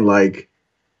 but I didn't like,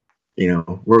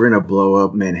 we're gonna blow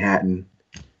up Manhattan.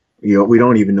 We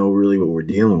don't even know really what we're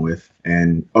dealing with,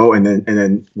 and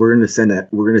then we're gonna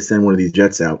send one of these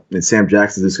jets out, and Sam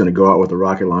Jackson's just gonna go out with a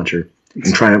rocket launcher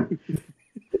and try to,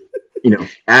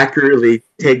 accurately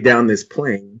take down this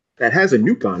plane that has a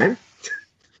nuke on it.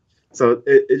 So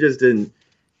it just didn't,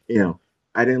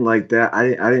 I didn't like that.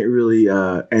 I didn't really,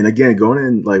 and again, going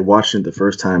in, like, watching it the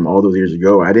first time all those years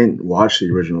ago, I didn't watch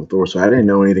the original Thor, so I didn't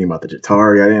know anything about the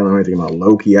Chitauri. I didn't know anything about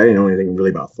Loki. I didn't know anything really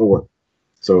about Thor.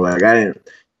 So, like, I didn't,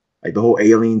 like, the whole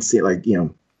alien scene, like,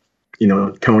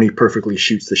 Tony perfectly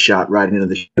shoots the shot right into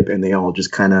the ship, and they all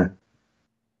just kind of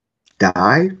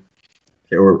die,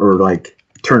 or like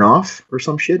turn off or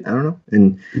some shit. I don't know.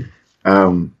 And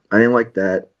I didn't like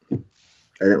that.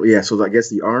 So I guess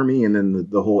the army, and then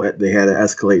the whole, they had to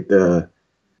escalate the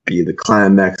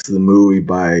climax of the movie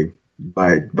by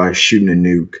shooting a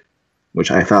nuke,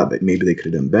 which I thought that maybe they could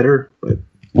have done better, but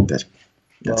that's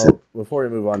it. Before we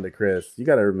move on to Chris, you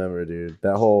got to remember, dude,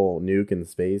 that whole nuke in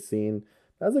space scene,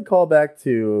 that was a callback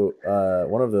to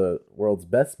one of the world's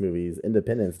best movies,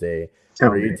 Independence Day,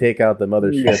 where you take out the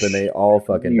mothership and they all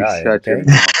fucking die. Shut okay?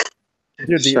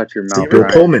 Shut your mouth. Bill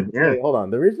Pullman, yeah. Hey, hold on.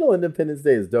 The original Independence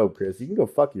Day is dope, Chris. You can go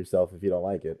fuck yourself if you don't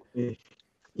like it.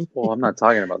 Well, I'm not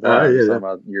talking about that. I'm talking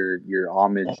about your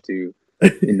homage to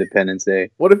Independence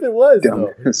Day. What if it was?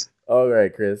 All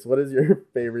right, Chris. What is your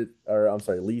favorite, or I'm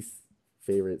sorry, least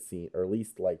favorite scene, or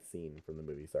least liked scene from the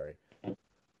movie? Sorry.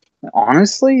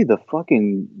 Honestly, the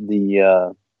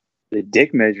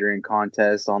dick measuring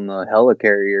contest on the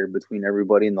helicarrier between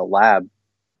everybody in the lab.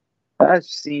 That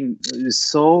scene is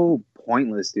so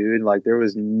pointless, dude. Like, there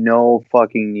was no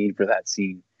fucking need for that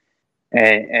scene.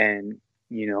 And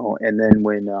then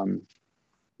when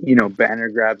Banner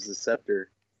grabs the scepter.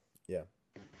 Yeah.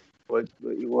 What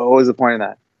was the point of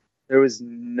that? There was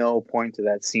no point to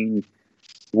that scene.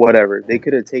 Whatever. They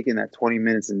could have taken that 20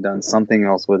 minutes and done something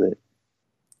else with it.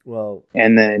 Well,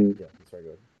 and then sorry,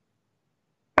 go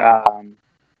ahead.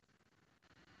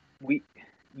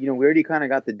 we already kind of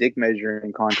got the dick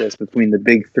measuring contest between the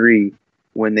big three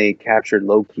when they captured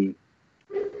Loki.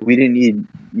 We didn't need,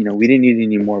 we didn't need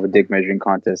any more of a dick measuring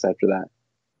contest after that.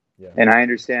 Yeah. And I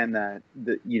understand that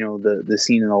the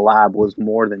scene in the lab was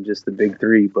more than just the big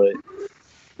three, but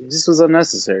it just was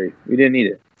unnecessary. We didn't need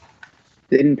it.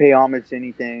 Didn't pay homage to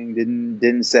anything.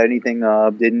 Didn't set anything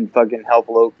up. Didn't fucking help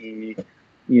Loki.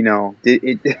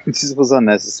 It just was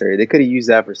unnecessary. They could have used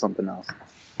that for something else.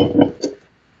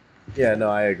 Yeah, no,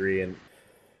 I agree. And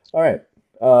all right,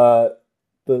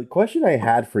 the question I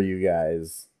had for you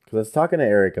guys, because I was talking to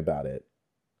Eric about it,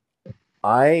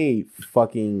 I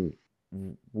fucking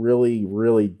really,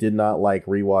 really did not like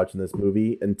rewatching this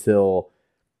movie until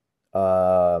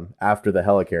after the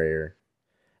helicarrier.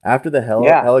 After the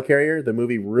helicarrier, the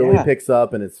movie really picks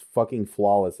up and it's fucking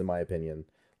flawless in my opinion.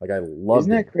 Like I loved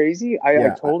Isn't that crazy? I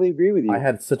totally agree with you. I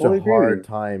had such a hard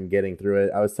time getting through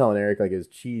it. I was telling Eric like it was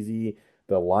cheesy.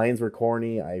 The lines were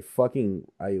corny. I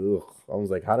was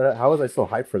like, how was I so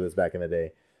hyped for this back in the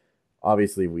day?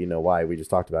 Obviously, we know why. We just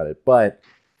talked about it. But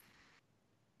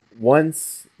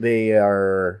once they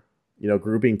are,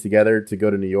 grouping together to go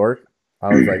to New York, I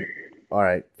was like, all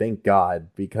right, thank God,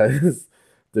 because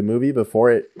the movie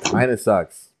before it kind of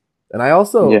sucks. And I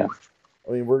also,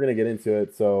 I mean, we're going to get into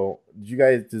it. So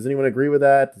does anyone agree with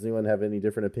that? Does anyone have any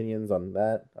different opinions on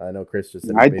that? I know Chris just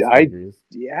said he basically agrees.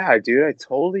 Yeah, dude, I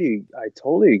totally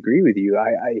agree with you.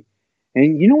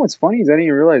 And you know what's funny is I didn't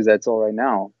even realize that till right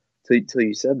now, till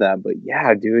you said that. But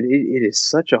yeah, dude, it is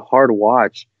such a hard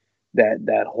watch.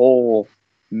 That whole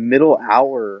middle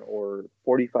hour or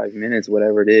 45 minutes,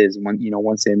 whatever it is, when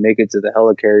once they make it to the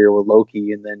helicarrier with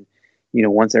Loki, and then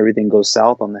once everything goes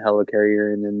south on the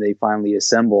helicarrier, and then they finally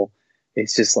assemble,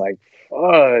 it's just like,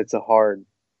 it's a hard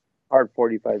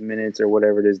 45 minutes or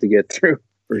whatever it is to get through.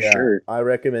 For sure. I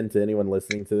recommend to anyone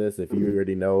listening to this, if you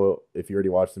already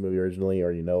watched the movie originally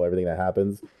or you know everything that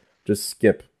happens, just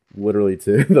skip literally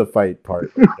to the fight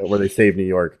part where they save New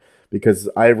York, because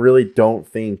I really don't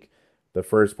think the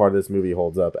first part of this movie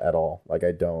holds up at all. Like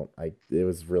it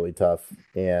was really tough,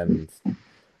 and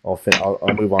I'll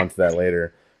move on to that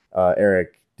later.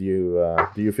 Eric, do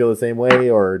you feel the same way,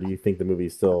 or do you think the movie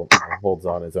still holds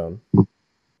on its own?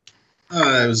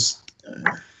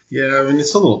 Yeah, I mean,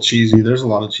 it's a little cheesy. There's a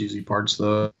lot of cheesy parts,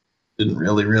 though. I didn't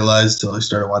really realize till I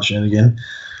started watching it again.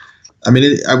 I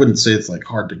mean, I wouldn't say it's like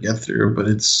hard to get through, but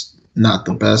it's not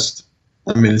the best.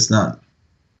 I mean, it's not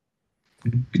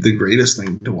the greatest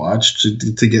thing to watch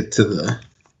to get to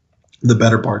the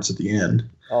better parts at the end.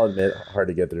 I'll admit, hard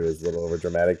to get through is a little over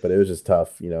dramatic, but it was just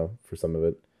tough, for some of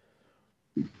it.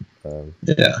 I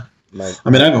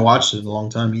mean, I haven't watched it in a long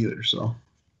time either, so.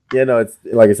 Yeah, no, it's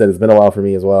like I said, it's been a while for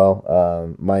me as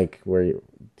well. Mike, do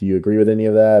you agree with any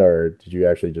of that, or did you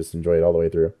actually just enjoy it all the way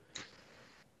through?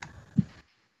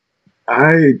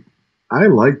 I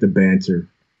like the banter.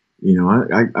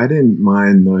 I didn't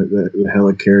mind the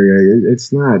helicarrier.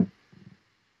 It's not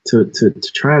to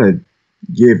try to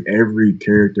give every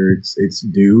character its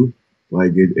due.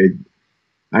 Like it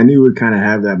I knew it would kind of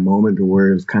have that moment to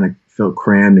where it was kind of felt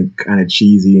crammed and kind of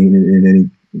cheesy in any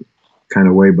kind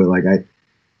of way, but like I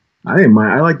didn't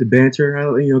mind. I like the banter. I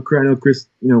know Chris.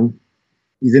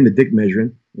 He's into dick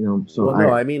measuring. So well,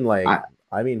 no, I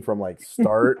mean from like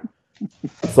start.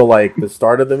 So like the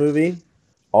start of the movie,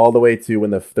 all the way to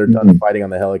when they're done fighting on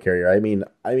the helicarrier. I mean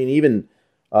even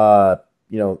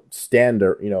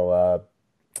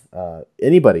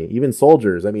anybody, even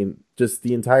soldiers. I mean, just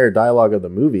the entire dialogue of the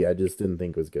movie, I just didn't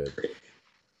think was good.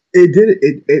 It did.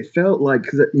 It felt like,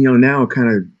 because now kind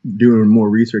of doing more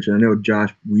research, and I know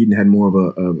Josh Whedon had more of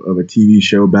a TV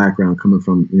show background coming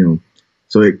from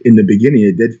So in the beginning,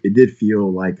 it did feel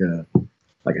like a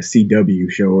CW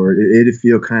show, or it did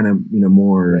feel kind of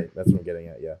more. Right, that's what I'm getting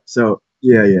at. Yeah. So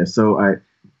yeah. So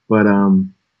but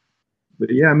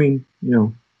yeah, I mean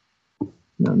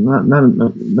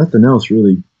nothing else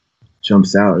really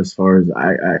jumps out as far as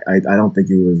I don't think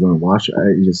it was going to watch.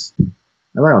 I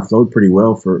thought it flowed pretty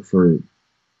well for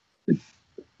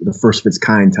the first of its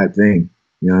kind type thing.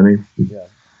 You know what I mean? Yeah.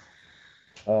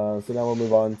 So now we'll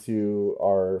move on to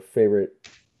our favorite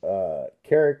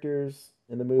characters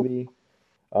in the movie.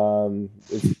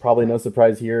 It's probably no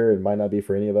surprise here. It might not be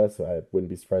for any of us. I wouldn't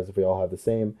be surprised if we all have the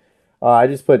same. I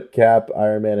just put Cap,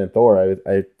 Iron Man, and Thor.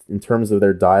 I in terms of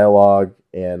their dialogue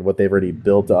and what they've already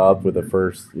built up with the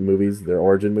first movies, their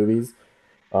origin movies.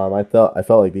 I felt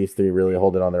like these three really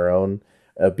hold it on their own,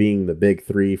 being the big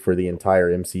three for the entire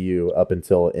MCU up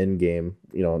until Endgame.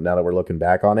 Now that we're looking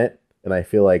back on it, and I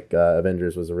feel like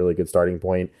Avengers was a really good starting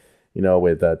point.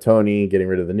 With Tony getting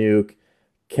rid of the nuke,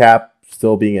 Cap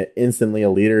still being instantly a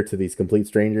leader to these complete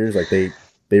strangers. Like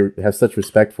they have such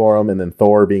respect for him, and then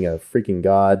Thor being a freaking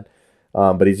god,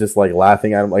 but he's just like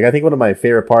laughing at him. Like I think one of my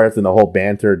favorite parts in the whole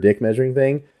banter dick measuring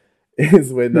thing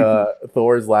is when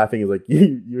Thor's laughing. He's like,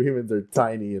 "You humans are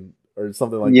tiny," and or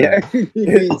something like that.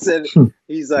 He said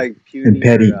he's like puny,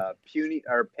 petty. puny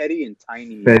or petty and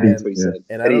tiny. Petty, That's what he said.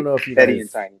 And petty, I don't know if you petty guys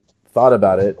and tiny. thought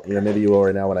about it. Maybe you will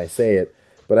right now when I say it,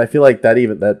 but I feel like that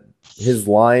his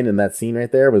line in that scene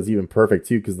right there was even perfect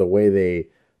too, because the way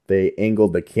they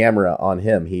angled the camera on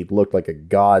him, he looked like a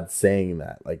god saying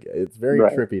that. Like it's very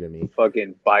trippy to me.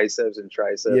 Fucking biceps and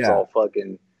triceps, all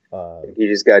fucking. He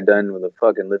just got done with a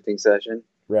fucking lifting session,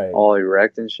 right? All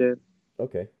erect and shit.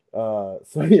 Okay, so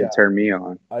yeah, turn me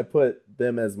on. I put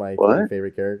them as my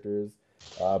favorite characters,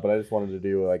 but I just wanted to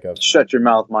do like a shut your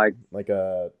mouth, Mike. Like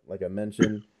a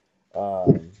mention.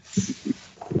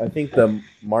 I think the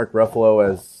Mark Ruffalo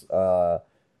as wow,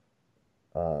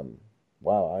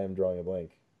 I am drawing a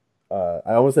blank.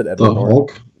 I almost said Edward Norton.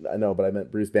 Hulk? I know, but I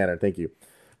meant Bruce Banner. Thank you.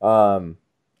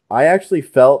 I actually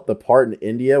felt the part in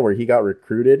India where he got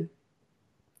recruited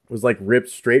was like ripped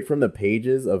straight from the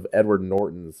pages of Edward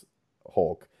Norton's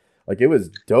Hulk. Like it was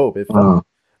dope. It felt,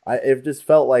 it just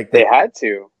felt like they had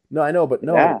to. No, I know, but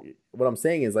no. Yeah. What I'm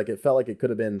saying is like it felt like it could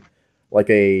have been like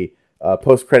a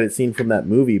post-credit scene from that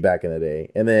movie back in the day,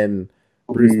 and then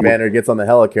Bruce Banner gets on the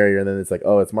helicarrier, and then it's like,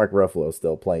 oh, it's Mark Ruffalo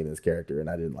still playing this character, and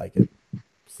I didn't like it.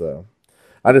 So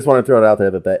I just want to throw it out there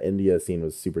that India scene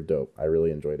was super dope. I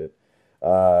really enjoyed it.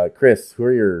 Chris, who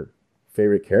are your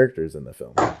favorite characters in the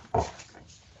film?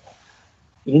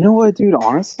 You know what, dude?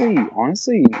 Honestly,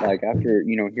 like after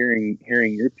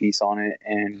hearing your piece on it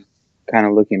and kind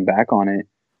of looking back on it,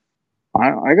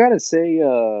 I gotta say,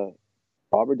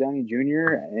 Robert Downey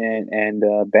Jr. and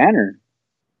Banner.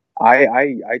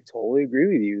 I totally agree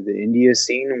with you. The India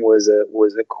scene was a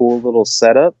cool little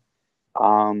setup.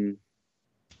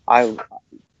 I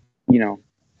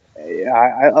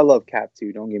love Cap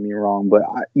too. Don't get me wrong, but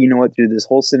you know what? Through this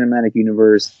whole cinematic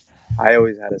universe, I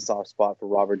always had a soft spot for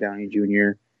Robert Downey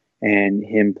Jr. and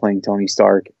him playing Tony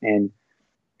Stark, and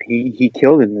he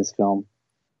killed in this film.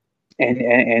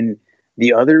 And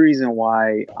the other reason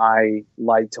why I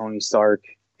like Tony Stark,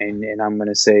 and I'm going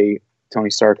to say Tony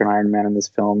Stark and Iron Man in this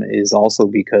film, is also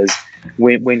because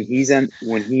when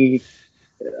he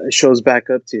shows back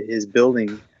up to his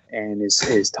building and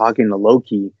is talking to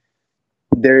Loki,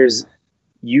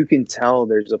 you can tell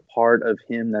there's a part of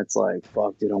him that's like,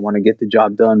 fuck, dude, I want to get the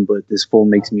job done, but this fool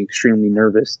makes me extremely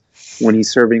nervous. When he's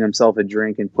serving himself a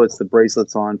drink and puts the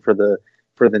bracelets on for the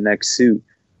next suit,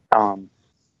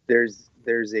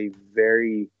 there's a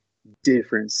very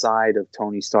different side of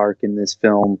Tony Stark in this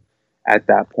film at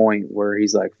that point where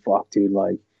he's like, fuck, dude,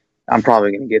 like I'm probably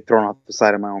going to get thrown off the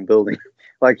side of my own building.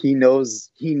 Like he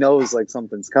knows like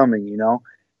something's coming,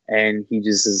 and he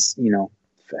just is,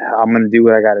 I'm going to do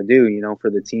what I got to do, for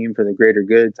the team, for the greater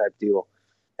good type deal.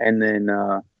 And then,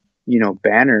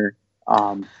 Banner,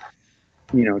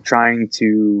 trying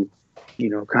to,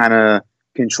 kind of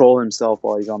control himself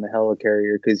while he's on the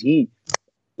helicarrier, because he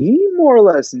more or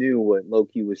less knew what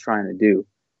Loki was trying to do.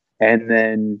 And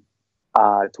then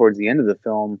towards the end of the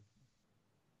film,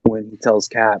 when he tells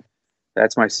Cap,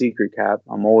 that's my secret, Cap,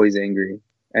 I'm always angry.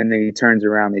 And then he turns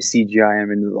around, they CGI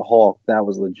him into the Hulk. That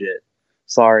was legit.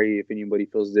 Sorry if anybody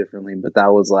feels differently, but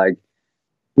that was like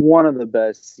one of the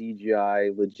best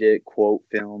CGI legit quote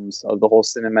films of the whole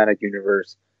cinematic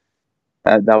universe.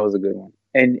 That was a good one.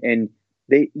 And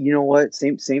they, you know what?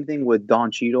 Same thing with Don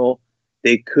Cheadle.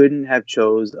 They couldn't have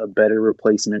chose a better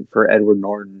replacement for Edward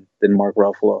Norton than Mark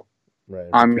Ruffalo. Right.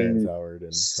 I mean,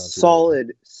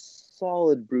 solid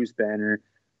Bruce Banner.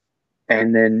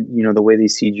 And then, the way they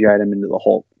CGI'd him into the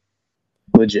Hulk.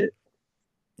 Legit.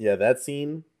 Yeah, that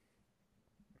scene,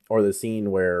 or the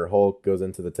scene where Hulk goes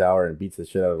into the tower and beats the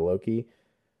shit out of Loki,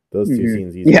 those two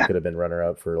scenes easily could have been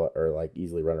runner-up for, or like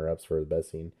easily runner-ups for the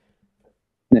best scene.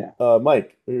 Yeah.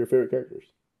 Mike, who are your favorite characters?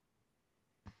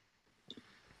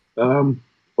 Well,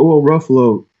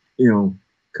 Ruffalo,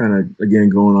 kind of again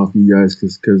going off you guys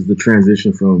because the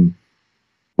transition from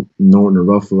Norton to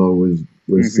Ruffalo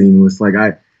was seamless. Like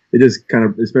it just kind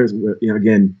of, especially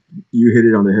again, you hit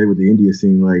it on the head with the India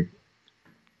scene. Like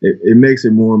it makes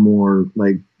it more and more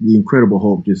like the Incredible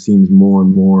Hulk just seems more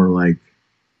and more like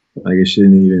it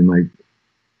shouldn't even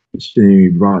be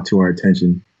brought to our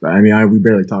attention. But I mean, we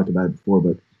barely talked about it before,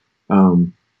 but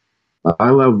I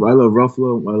love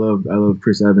Ruffalo. I love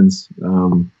Chris Evans.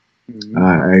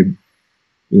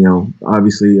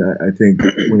 Obviously, I think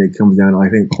when it comes down, I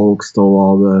think Hulk stole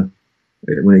all the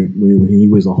when he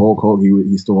was a Hulk,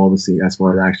 he stole all the scene as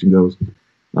far as action goes.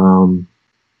 Other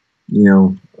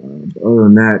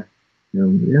than that, I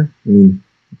mean,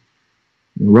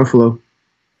 Ruffalo.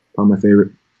 Probably my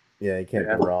favorite. Yeah, you can't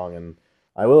go wrong, and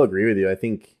I will agree with you. I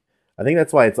think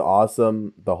that's why it's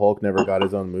awesome the Hulk never got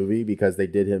his own movie, because they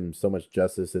did him so much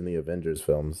justice in the Avengers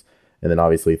films, and then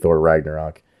obviously Thor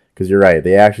Ragnarok. Because you're right,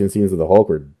 the action scenes of the Hulk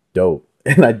were dope,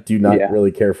 and I do not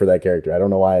really care for that character. I don't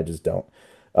know why, I just don't.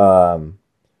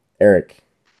 Eric,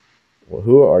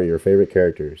 who are your favorite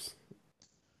characters?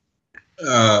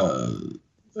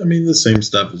 I mean, the same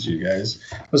stuff as you guys.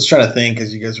 I was trying to think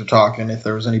as you guys were talking if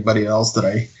there was anybody else that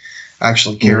I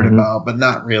actually cared about, but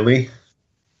not really.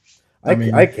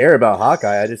 I care about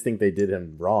Hawkeye. I just think they did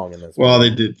him wrong in this. Well,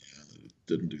 they didn't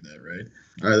do that right.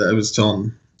 I was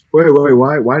telling. Wait,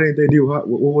 why didn't they do? What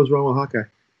was wrong with Hawkeye?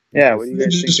 Yeah, what do you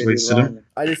guys think just they wasted did wrong? him.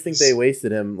 I just think they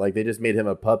wasted him. Like, they just made him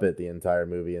a puppet the entire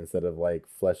movie instead of like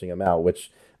fleshing him out,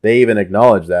 which they even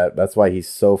acknowledge that. That's why he's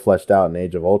so fleshed out in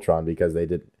Age of Ultron, because they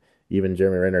did. Even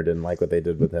Jeremy Renner didn't like what they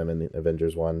did with him in the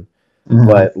Avengers 1. Mm-hmm.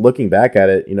 But looking back at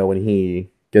it, when he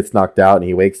gets knocked out and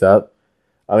he wakes up,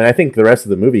 I mean, I think the rest of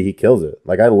the movie, he kills it.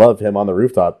 Like, I loved him on the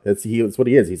rooftop. It's what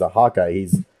he is. He's a Hawkeye.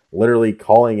 He's literally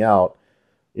calling out,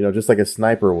 just like a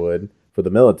sniper would for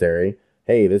the military.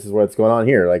 Hey, this is what's going on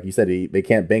here. Like you said, they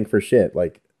can't bank for shit.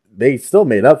 Like, they still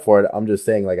made up for it. I'm just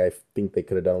saying, like, I think they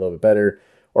could have done a little bit better,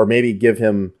 or maybe give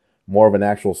him more of an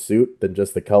actual suit than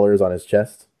just the colors on his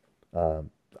chest.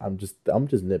 I'm just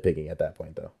nitpicking at that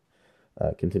point, though.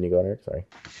 Continue going, Eric. Sorry.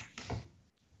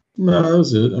 No, that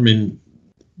was it. I mean,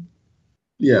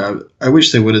 yeah, I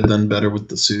wish they would have done better with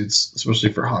the suits,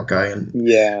 especially for Hawkeye. And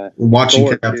watching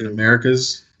Thor, Captain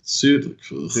America's suit.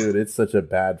 Dude, it's such a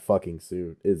bad fucking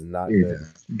suit. It's not good.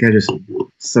 You guys just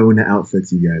sew in the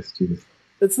outfits, you guys. Jesus.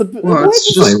 It's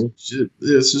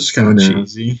it's just kind of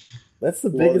cheesy. That's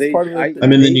the biggest part of it. I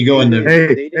mean, then you go into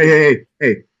hey.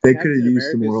 They could have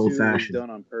used some more old fashioned. Done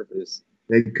on purpose.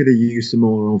 They could have used some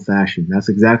more old fashioned. That's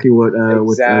exactly what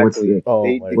Captain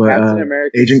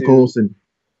Agent Coulson.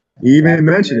 He even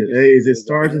mentioned it. Hey, is it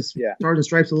Stars and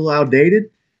Stripes a little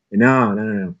outdated?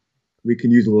 No. We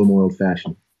can use a little more old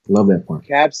fashioned. Love that part.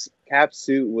 Cap's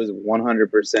suit was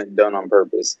 100% done on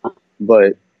purpose,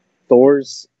 but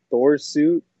Thor's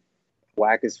suit,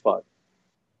 whack as fuck.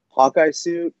 Hawkeye's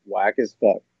suit, whack as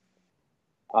fuck.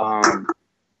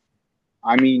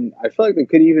 I mean, I feel like they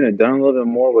could even have done a little bit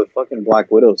more with fucking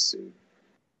Black Widow's suit.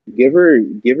 Give her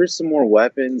some more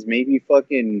weapons. Maybe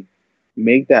fucking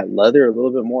make that leather a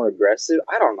little bit more aggressive.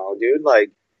 I don't know, dude.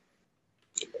 Like,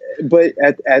 but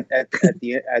at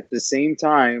the same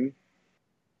time,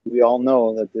 we all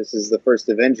know that this is the first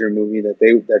Avenger movie that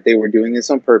they were doing this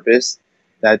on purpose.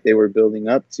 That they were building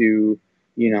up to,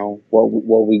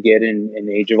 what we get in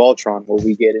Age of Ultron, what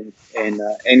we get in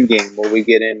Endgame, what we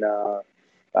get in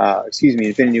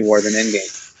Infinity War than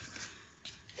Endgame.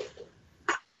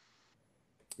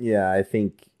 Yeah, I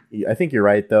think you're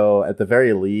right, though. At the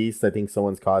very least, I think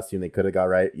someone's costume they could have got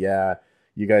right. Yeah,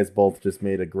 you guys both just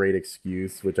made a great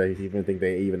excuse, which I even think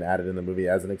they even added in the movie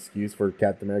as an excuse for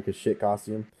Captain America's shit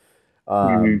costume.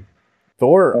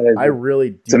 Thor, I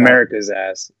really do. It's America's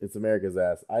ass. It's America's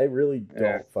ass. I really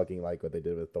don't fucking like what they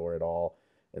did with Thor at all.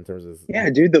 In terms of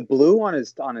dude, the blue on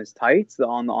his tights,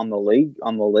 on the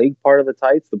leg part of the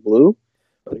tights, the blue.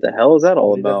 What the hell is that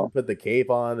all about? Put the cape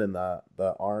on and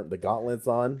the gauntlets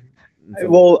on.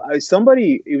 Well,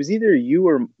 it was either you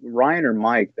or Ryan or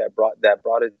Mike that brought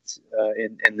it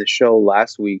in the show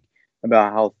last week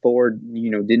about how Thor,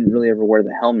 didn't really ever wear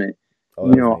the helmet.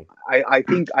 I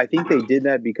think they did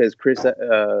that because Chris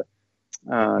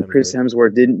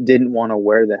Hemsworth didn't want to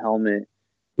wear the helmet.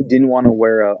 Didn't want to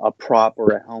wear a prop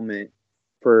or a helmet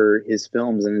for his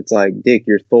films, and it's like, Dick,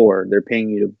 you're Thor. They're paying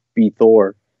you to be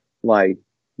Thor. Like,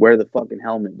 wear the fucking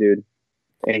helmet, dude.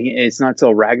 And it's not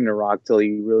till Ragnarok till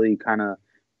he really kind of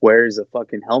wears a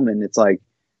fucking helmet. And it's like,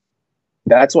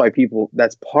 that's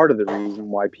part of the reason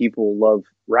why people love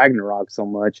Ragnarok so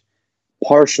much,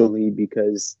 partially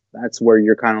because that's where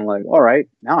you're kind of like, all right,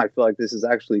 now I feel like this is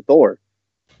actually Thor.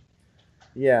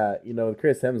 Yeah,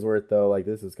 Chris Hemsworth, though, like,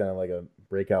 this is kind of like a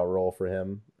breakout role for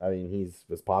him. I mean,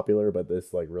 was popular, but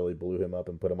this like really blew him up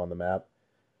and put him on the map.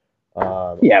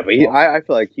 But I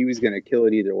feel like he was gonna kill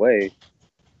it either way.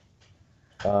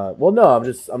 Well, no, I'm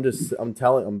just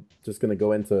gonna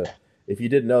go into. If you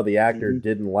didn't know, the actor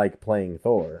didn't like playing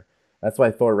Thor. That's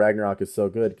why Thor Ragnarok is so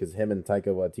good, because him and Taika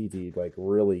Waititi like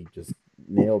really just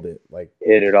nailed it. Like,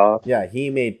 hit it off. Yeah, he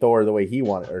made Thor the way he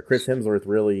wanted. Or Chris Hemsworth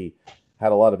really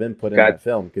had a lot of input in that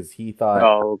film, because he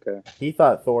thought he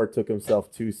thought Thor took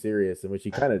himself too serious, in which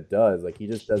he kind of does. Like, he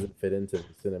just doesn't fit into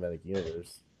the cinematic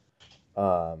universe.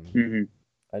 I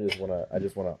just want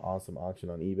an awesome auction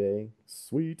on eBay.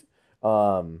 Sweet.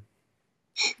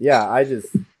 Yeah, I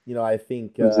just I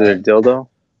think is it a dildo?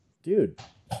 Dude,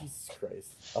 Jesus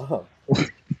Christ.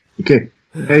 Okay.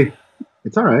 Hey,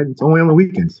 it's all right. It's only on the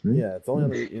weekends. Right? Yeah, it's only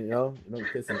on the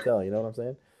kiss and tell. You know what I'm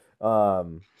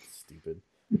saying? Stupid.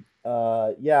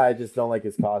 Yeah, I just don't like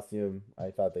his costume.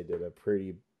 I thought they did a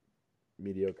pretty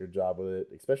mediocre job with it,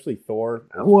 especially Thor.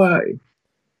 Why?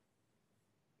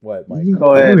 What, Mike?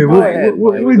 Go ahead. I mean, Go ahead. It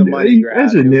was a money grab.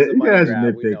 You guys are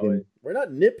nitpicking. We're not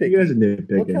nitpicking. You guys are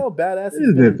nitpicking. Look how badass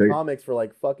he's been in comics for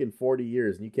like fucking 40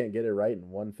 years, and you can't get it right in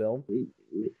one film.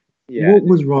 Yeah. What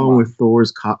was wrong with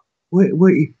Thor's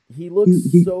Wait. He looks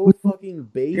so fucking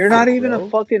basic. You're not even a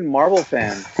fucking Marvel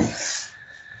fan.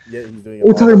 Yeah, he's doing.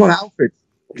 We're talking about outfits.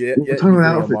 Yeah, he's doing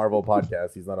a Marvel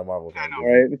podcast. He's not a Marvel fan.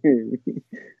 Right?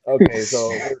 Okay,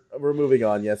 so we're moving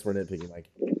on. Yes, we're nitpicking, Mike.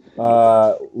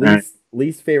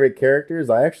 Least favorite characters.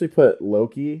 I actually put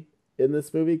Loki in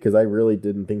this movie because I really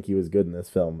didn't think he was good in this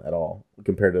film at all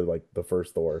compared to like the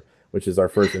first Thor, which is our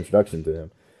first introduction to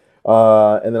him.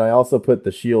 And then I also put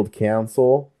the Shield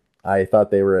Council. I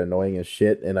thought they were annoying as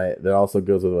shit, and that also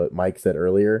goes with what Mike said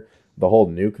earlier. The whole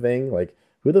nuke thing, like,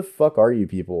 who the fuck are you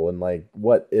people? And like,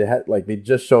 what it had, like, they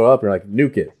just showed up and like,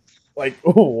 nuke it. Like,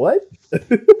 what?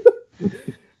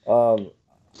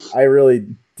 I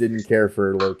really didn't care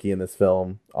for Loki in this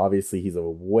film. Obviously, he's a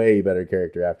way better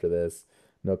character after this,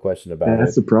 no question about it.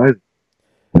 That's surprising.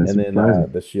 And then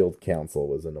the Shield Council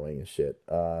was annoying as shit.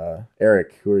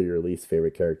 Eric, who are your least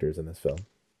favorite characters in this film?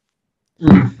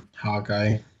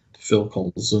 Hawkeye, Phil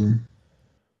Coulson.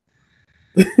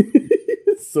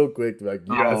 So quick to be like,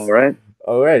 yes.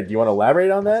 All right. Do you want to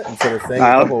elaborate on that instead of saying a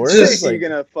couple words? Like,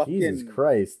 gonna fucking... Jesus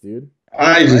Christ, dude.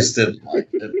 I just didn't like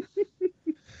it.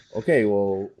 Okay,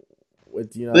 well,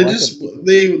 what do you know?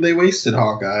 They wasted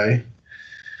Hawkeye.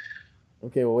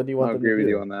 Okay, well, what do you want? I agree with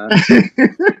you on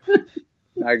that.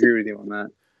 I agree with you on that.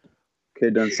 Could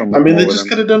have done something. I mean, they just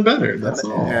could have done better. That's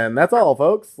all. And that's all,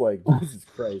 folks. Like, Jesus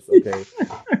Christ. Okay.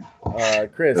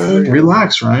 Chris.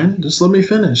 Relax, Ryan. Just let me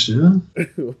finish, dude.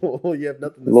 Well, you have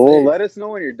nothing to say. Let us know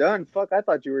when you're done. Fuck, I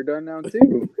thought you were done now,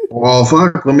 too. Well,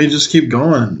 fuck. Let me just keep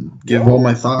going. Give all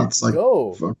my thoughts. Like,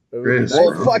 go. Fuck Chris,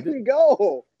 fucking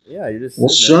go. Yeah, you're just. Well,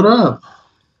 shut up.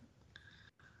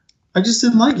 I just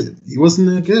didn't like it. He wasn't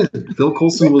that good. Phil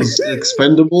Coulson was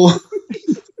expendable.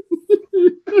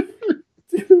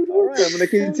 All right, I'm going to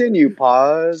continue.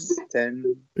 Pause.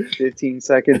 10, 15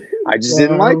 seconds. I just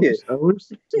didn't like it. I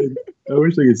wish I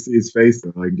could see his face,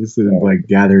 though. Like, just to, like,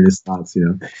 gather his thoughts, you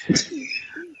know.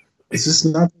 It's just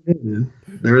not good, man.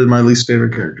 They were my least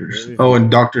favorite characters. Oh, and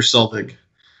Dr. Selvig.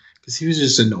 Because he was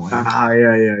just annoying.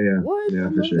 Yeah. What? Yeah, I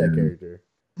for love sure. that character.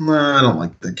 Nah, I don't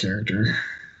like that character.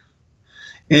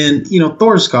 And,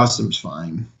 Thor's costume's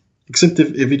fine. Except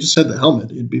if he just had the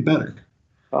helmet, it'd be better.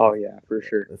 Oh, yeah, for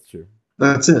sure. That's true.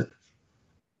 That's it.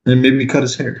 And maybe cut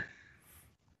his hair.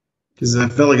 Because I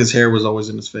felt like his hair was always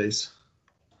in his face.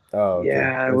 Oh, okay.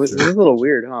 Yeah, it was a little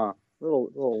weird, huh? A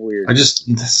little weird. I just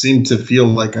seemed to feel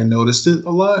like I noticed it a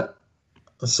lot.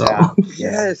 So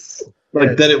yes.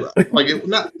 Like that it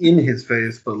not in his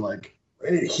face, but like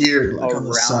right here, like on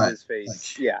the side. His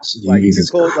face. Like, like too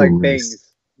close, like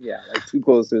bangs. Yeah, like too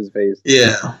close to his face.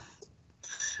 Yeah.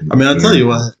 I mean, I'll tell you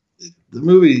what, the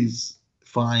movie's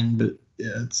fine, but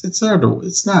yeah, it's hard to.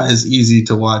 It's not as easy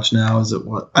to watch now as it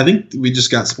was. I think we just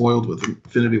got spoiled with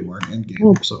Infinity War and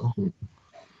Endgame,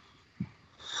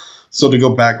 so to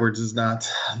go backwards is not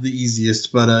the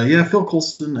easiest. But yeah, Phil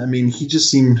Coulson. I mean, he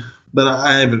just seemed. But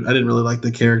I didn't really like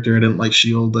the character. I didn't like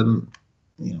Shield.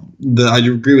 I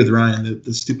agree with Ryan.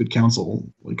 The stupid council.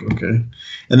 Like, okay,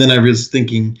 and then I was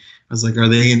thinking, I was like, are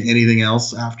they in anything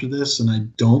else after this? And I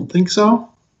don't think so.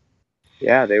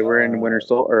 Yeah, they were in Winter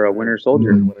Soldier. Winter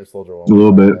Soldier. A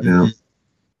little bit, yeah.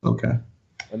 Okay.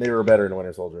 And they were better in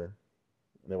Winter Soldier.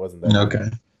 It wasn't that. Okay.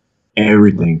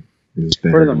 Everything is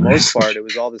better. For the most part, it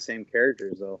was all the same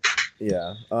characters, though.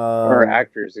 Yeah. Or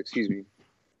actors, excuse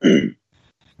me.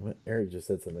 What? Eric just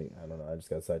said something. I don't know. I just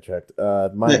got sidetracked.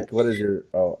 Mike, what is your?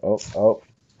 Oh.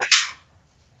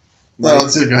 No,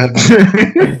 let's see. Go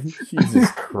ahead.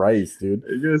 Jesus Christ, dude.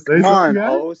 Come on,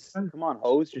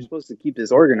 host. You're supposed to keep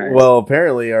this organized. Well,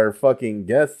 apparently our fucking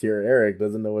guest here, Eric,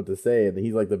 doesn't know what to say, and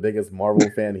he's like the biggest Marvel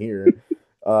fan here.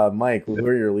 Mike, who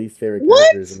are your least favorite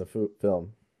characters in the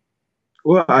film?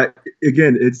 Well,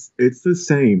 it's the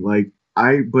same.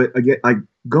 But again,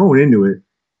 going into it,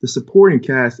 the supporting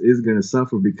cast is gonna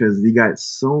suffer because you got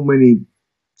so many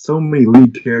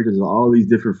lead characters in all these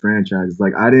different franchises.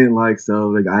 Like, I didn't like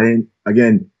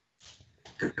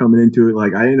coming into it,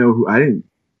 like I didn't know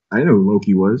who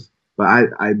Loki was, but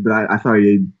I thought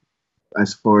he,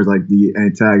 as far as like the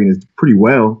antagonist, pretty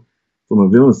well from a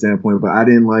villain standpoint. But I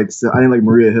didn't like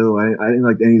Maria Hill. I didn't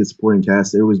like any of the supporting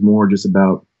cast. It was more just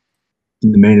about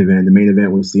the main event. The main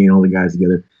event was seeing all the guys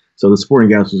together. So the supporting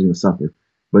cast was going to suffer.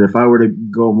 But if I were to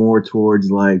go more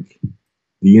towards like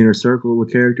the inner circle of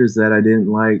characters that I didn't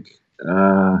like,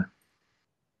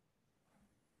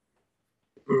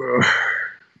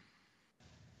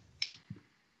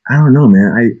 I don't know,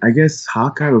 man. I guess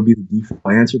Hawkeye would be the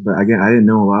default answer, but again, I didn't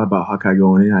know a lot about Hawkeye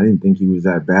going in. I didn't think he was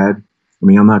that bad. I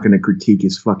mean, I'm not going to critique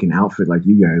his fucking outfit like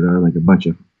you guys are, like a bunch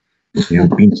of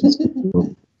beaches.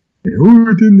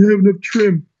 Who didn't have enough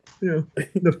trim?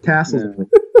 Enough tassels.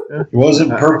 It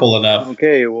wasn't purple enough.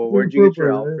 Okay, well, where'd you get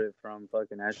your outfit from?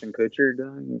 Fucking Ashton Kutcher?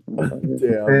 Dude,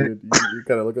 you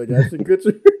kind of look like Ashton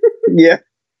Kutcher. Yeah.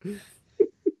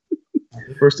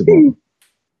 First of all,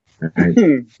 how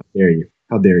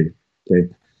dare you? Okay.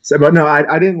 So, but no,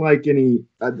 I didn't like any.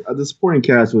 The supporting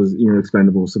cast was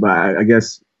expendable. So, but I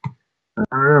guess I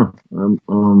don't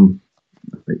know.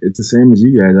 It's the same as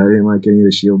you guys. I didn't like any of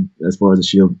the Shield as far as the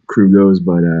Shield crew goes,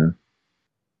 but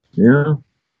yeah.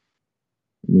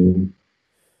 I mean,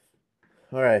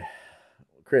 all right,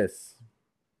 Chris.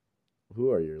 Who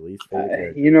are your least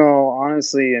favorite characters?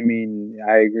 Honestly, I mean,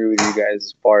 I agree with you guys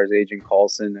as far as Agent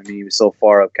Coulson. I mean, he was so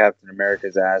far up Captain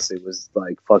America's ass, it was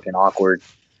like fucking awkward.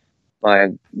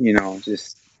 Like,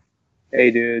 just, hey,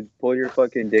 dude, pull your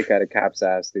fucking dick out of Cap's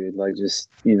ass, dude. Like, just,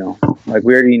 like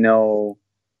we already know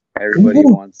everybody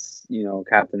wants,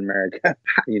 Captain America,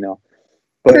 But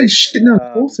what are you shitting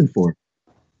on Coulson for?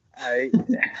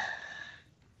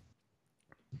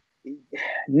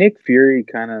 Nick Fury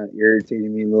kind of irritated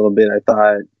me a little bit. I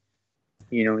thought,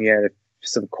 he had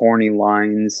some corny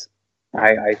lines.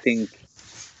 I think,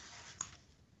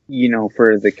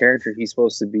 for the character he's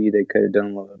supposed to be, they could have done a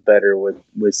little bit better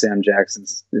with Sam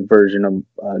Jackson's version of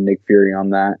Nick Fury on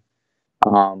that.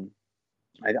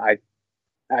 I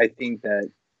think that,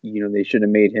 they should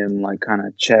have made him like kind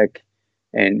of check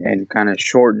and kind of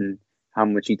shorten how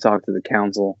much he talked to the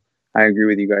council. I agree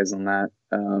with you guys on that.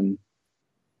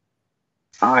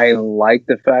 I like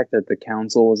the fact that the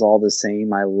council was all the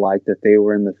same. I like that they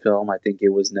were in the film. I think it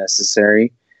was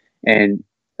necessary, and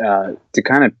to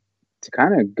kind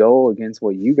of go against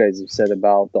what you guys have said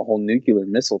about the whole nuclear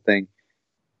missile thing.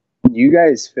 You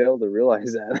guys fail to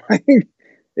realize that, like,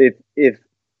 if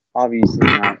obviously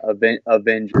not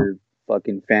Avenger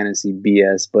fucking fantasy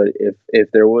BS, but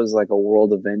if there was like a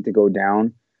world event to go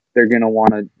down, they're gonna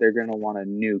wanna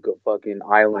nuke a fucking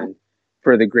island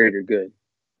for the greater good.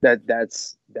 That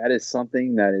is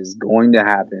something that is going to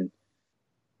happen.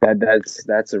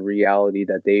 That's a reality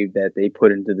that they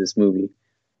put into this movie.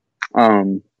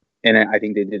 And I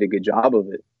think they did a good job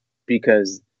of it,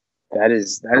 because that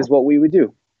is what we would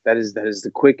do. That is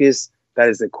the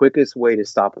quickest way to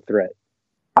stop a threat.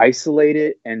 Isolate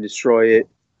it and destroy it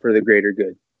for the greater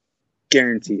good.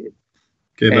 Guarantee it.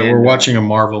 Okay, but we're watching a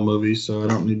Marvel movie, so I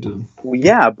don't need to. Well,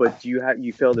 yeah, but you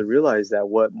fail to realize that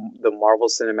what the Marvel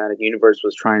Cinematic Universe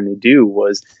was trying to do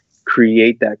was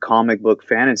create that comic book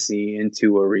fantasy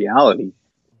into a reality.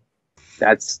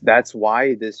 That's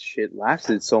why this shit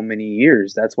lasted so many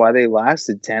years. That's why they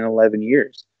lasted 10, 11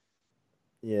 years.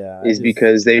 Yeah.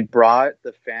 Because they brought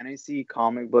the fantasy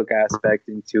comic book aspect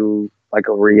into like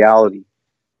a reality.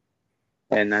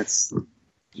 And that's,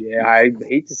 I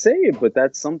hate to say it, but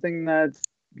that's something that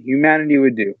humanity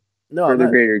would do for the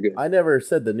greater good. I never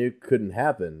said the nuke couldn't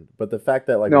happen, but the fact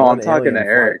that like I'm talking to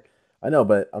Eric. I know,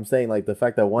 but I'm saying like the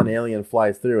fact that one alien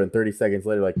flies through and 30 seconds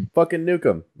later, like fucking nuke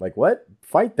them. Like what?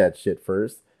 Fight that shit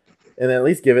first, and then at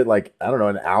least give it like I don't know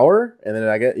an hour, and then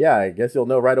I guess you'll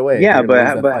know right away. Yeah,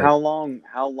 but how long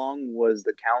was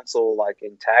the council like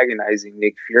antagonizing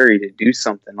Nick Fury to do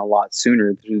something a lot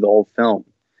sooner through the whole film?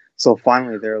 So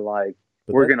finally they're like,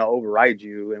 we're going to override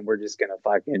you, and we're just going to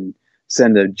fucking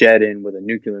send a jet in with a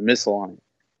nuclear missile on it.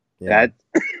 Yeah.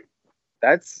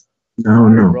 That's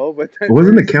no, bro. But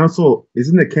wasn't the council?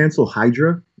 Isn't the council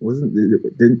Hydra?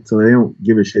 Didn't so they don't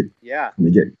give a shit. Yeah,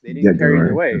 they didn't carry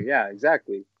it away. Yeah,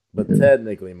 exactly. But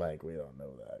technically, Mike, we don't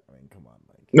know that. I mean, come on,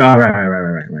 Mike. No,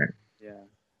 right.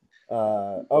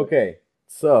 Yeah. Okay.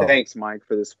 So thanks, Mike,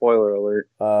 for the spoiler alert.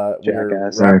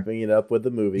 We're wrapping it up with the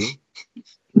movie.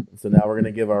 So now we're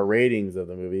gonna give our ratings of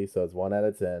the movie. So it's 1 out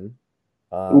of 10.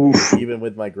 Even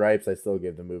with my gripes, I still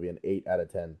give the movie an 8 out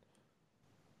of 10.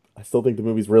 I still think the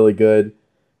movie's really good,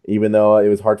 even though it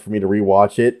was hard for me to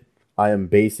rewatch it. I am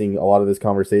basing a lot of this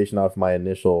conversation off my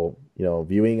initial,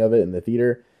 viewing of it in the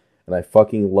theater, and I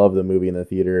fucking love the movie in the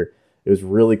theater. It was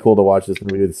really cool to watch this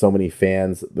movie with so many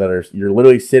fans you're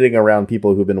literally sitting around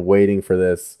people who've been waiting for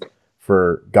this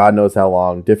for God knows how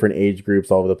long, different age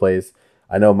groups all over the place.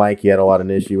 I know, Mike, you had a lot of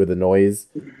issue with the noise,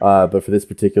 but for this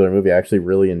particular movie, I actually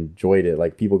really enjoyed it.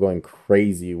 Like people going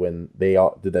crazy when they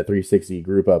all did that 360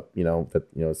 group up.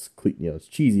 It's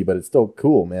cheesy, but it's still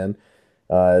cool, man.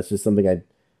 It's just something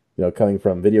coming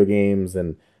from video games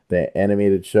and the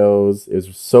animated shows, it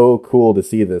was so cool to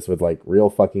see this with like real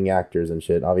fucking actors and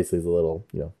shit. Obviously, it's a little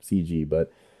CG,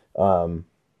 but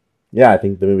I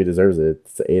think the movie deserves it.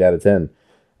 It's an 8 out of 10.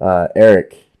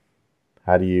 Eric,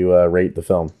 how do you rate the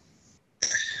film?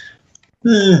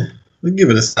 I'll give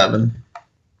it a 7.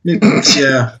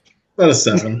 Yeah, about a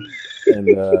 7.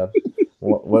 And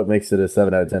what makes it a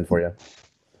 7 out of 10 for you?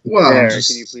 Well, Eric,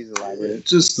 can you please elaborate?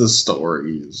 Just the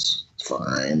story is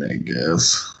fine, I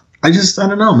guess. I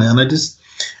don't know, man. I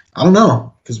don't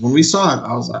know. Because when we saw it,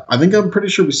 I'm pretty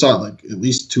sure we saw it like at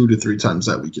least 2 to 3 times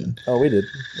that weekend. Oh, we did.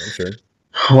 I'm sure.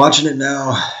 Watching it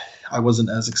now, I wasn't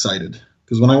as excited.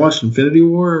 Because when I watched Infinity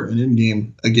War and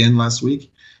Endgame again last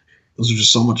week, those are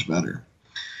just so much better.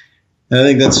 And I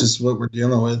think that's just what we're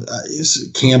dealing with. It's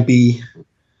campy.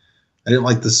 I didn't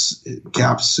like this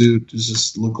Cap suit.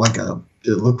 It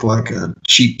looked like a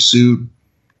cheap suit.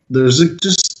 There's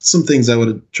just some things I would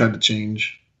have tried to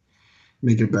change,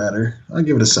 make it better. I'll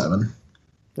give it a 7.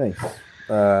 Thanks,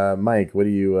 Mike. What do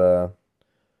you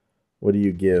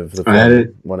give the film? I had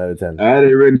it 1 out of 10. I had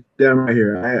it written down right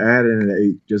here. I had it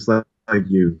an 8, just like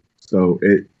you. So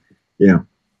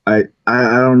I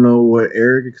don't know what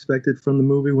Eric expected from the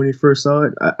movie when he first saw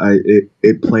it.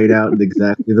 It played out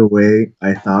exactly the way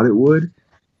I thought it would,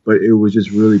 but it was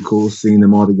just really cool seeing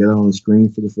them all together on the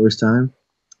screen for the first time.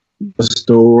 The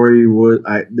story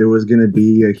there was going to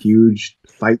be a huge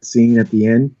fight scene at the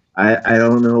end. I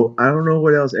don't know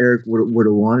what else Eric would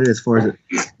have wanted as far as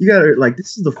you got to like.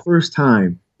 This is the first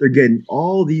time they're getting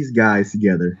all these guys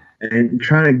together and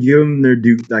trying to give them their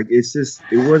due. Like it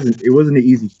wasn't an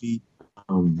easy feat.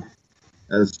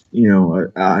 As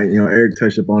Eric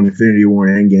touched upon Infinity War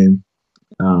and Endgame,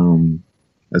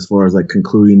 as far as like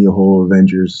concluding the whole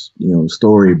Avengers,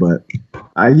 story. But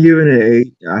I give it an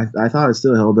 8. I thought it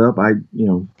still held up.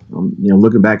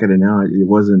 Looking back at it now, it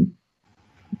was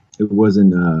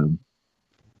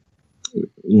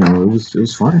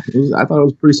fun. I thought it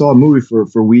was a pretty solid movie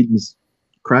for Whedon's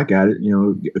crack at it.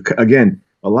 Again,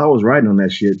 a lot was riding on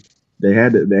that shit. They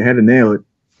had to nail it.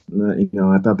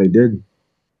 I thought they did.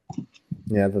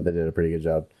 Yeah, I thought they did a pretty good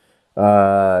job.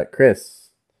 Chris,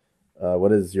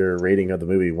 what is your rating of the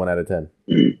movie? 1 out of 10.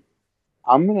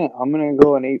 I'm gonna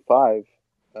go an 8.5,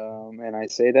 and I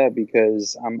say that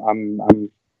because I'm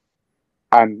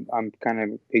kind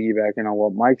of piggybacking on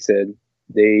what Mike said.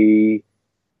 They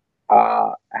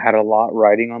had a lot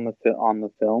riding on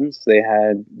the films.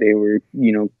 They were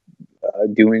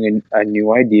doing a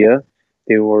new idea.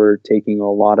 They were taking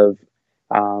a lot of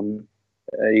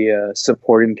a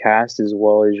supporting cast as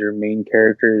well as your main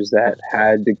characters that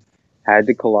had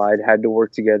to collide, had to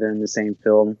work together in the same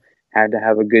film, had to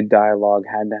have a good dialogue,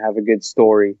 had to have a good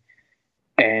story.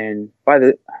 And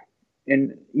Eric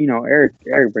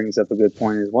brings up a good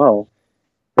point as well.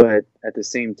 But at the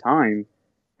same time,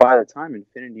 by the time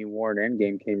Infinity War and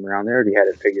Endgame came around, they already had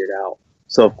it figured out.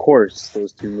 So of course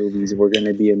those 2 movies were going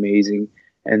to be amazing.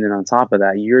 And then on top of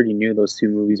that, you already knew those 2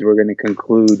 movies were going to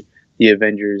conclude the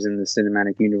Avengers in the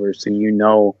cinematic universe, so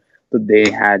that they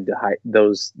had to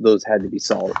those had to be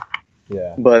solid.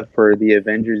 Yeah. But for the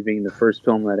Avengers being the first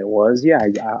film that it was,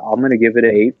 I'm going to give it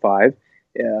an 8.5.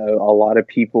 A lot of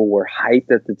people were hyped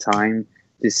at the time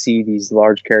to see these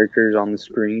large characters on the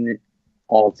screen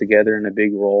all together in a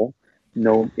big role.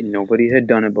 Nobody had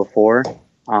done it before,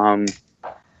 and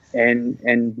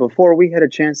before we had a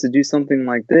chance to do something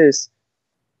like this.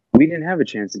 We didn't have a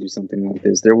chance to do something like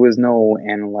this. There was no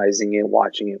analyzing it,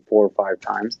 watching it 4 or 5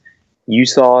 times. You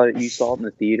saw it in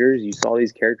the theaters. You saw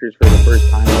these characters for the first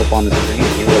time up on the screen,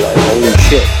 and you were like, "Holy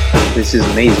shit, this is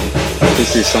amazing!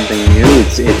 This is something new.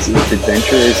 It's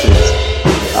adventurous.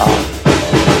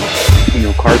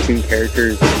 It's cartoon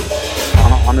characters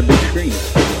on a big screen."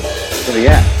 So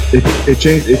yeah, it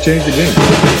changed the game.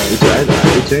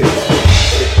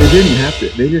 It didn't have to.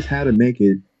 They just had to make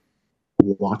it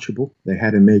watchable. They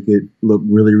had to make it look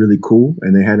really, really cool,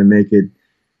 and they had to make it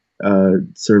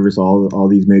service all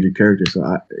these major characters.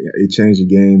 So it changed the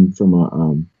game from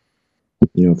a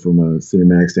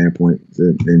cinematic standpoint.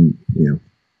 And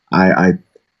I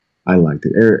liked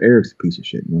it. Eric's a piece of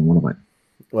shit. One of my.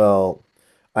 Well,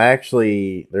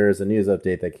 there's a news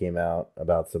update that came out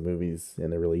about some movies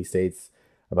and the release dates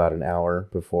about an hour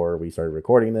before we started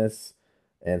recording this.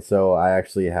 And so I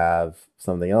actually have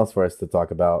something else for us to talk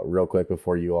about real quick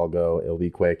before you all go. It'll be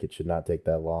quick. It should not take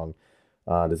that long.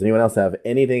 Does anyone else have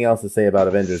anything else to say about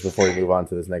Avengers before we move on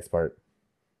to this next part?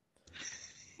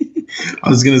 I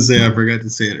was gonna say I forgot to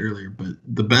say it earlier, but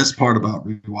the best part about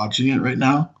rewatching it right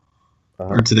now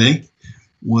or today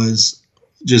was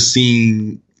just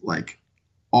seeing like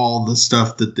all the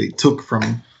stuff that they took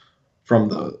from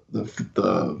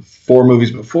the four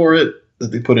movies before it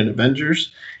that they put in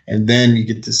Avengers, and then you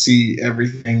get to see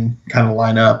everything kind of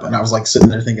line up. And I was like sitting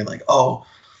there thinking like, oh,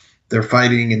 they're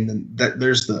fighting, and then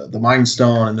there's the Mind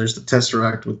Stone, and there's the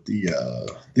Tesseract with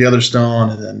the other stone,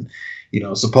 and then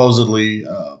supposedly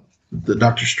the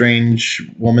Doctor Strange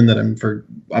woman that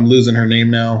I'm losing her name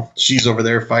now. She's over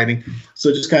there fighting.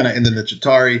 So just kind of, and then the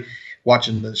Chitauri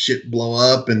watching the shit blow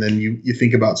up, and then you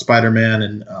think about Spider-Man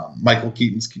and Michael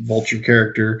Keaton's Vulture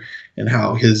character and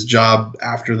how his job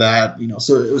after that.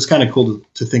 So it was kind of cool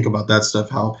to think about that stuff.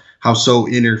 How so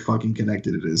fucking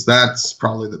connected it is. That's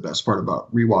probably the best part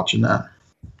about rewatching that.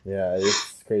 Yeah,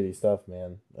 it's crazy stuff,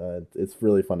 man. It's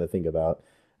really fun to think about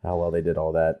how well they did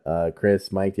all that.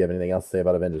 Chris, Mike, do you have anything else to say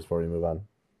about Avengers before we move on?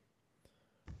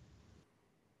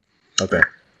 Okay,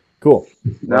 cool.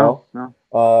 No.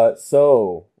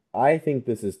 So I think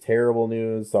this is terrible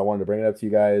news, so I wanted to bring it up to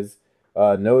you guys.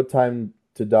 No Time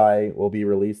to Die will be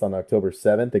released on October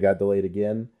 7th. It got delayed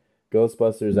again.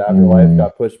 Ghostbusters Afterlife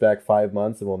got pushed back 5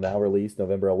 months and will now release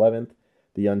November 11th.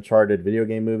 The Uncharted video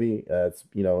game movie, it's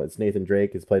Nathan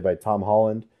Drake. It's played by Tom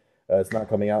Holland. It's not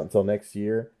coming out until next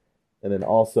year. And then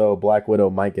also Black Widow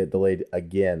might get delayed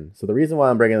again. So the reason why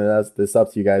I'm bringing this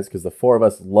up to you guys, because the four of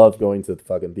us love going to the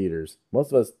fucking theaters.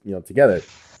 Most of us, together.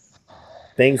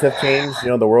 Things have changed.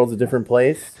 The world's a different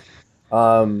place.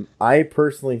 I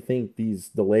personally think these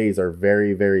delays are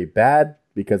very, very bad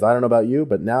because I don't know about you,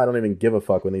 but now I don't even give a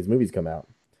fuck when these movies come out.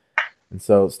 And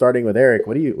so starting with Eric,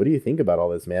 what do you think about all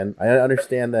this, man? I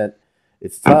understand that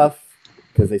it's tough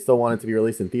because they still want it to be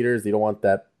released in theaters. They don't want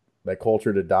that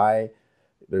culture to die.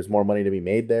 There's more money to be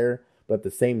made there. But at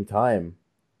the same time,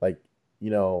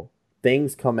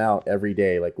 things come out every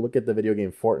day. Like, look at the video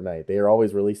game Fortnite. They are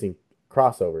always releasing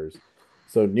crossovers.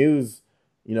 So news,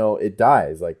 it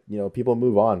dies. People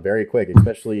move on very quick,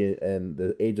 especially in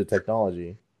the age of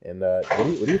technology. And what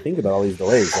do you think about all these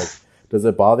delays? Does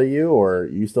it bother you, or are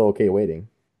you still okay waiting?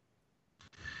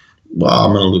 Well,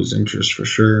 I'm going to lose interest for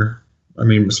sure. I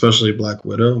mean, especially Black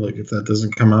Widow, if that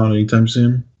doesn't come out anytime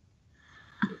soon.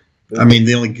 I mean,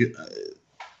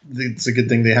 it's a good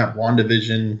thing they have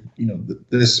WandaVision,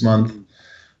 this month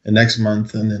and next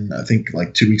month, and then I think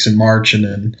 2 weeks in March, and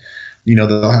then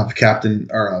they'll have Captain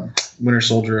or Winter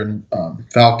Soldier and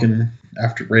Falcon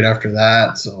right after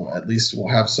that. So at least we'll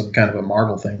have some kind of a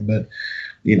Marvel thing. But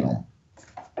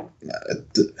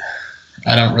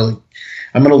I don't really.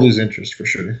 I'm going to lose interest for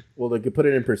sure. Well, to put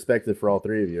it in perspective for all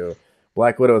three of you,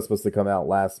 Black Widow is supposed to come out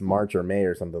last March or May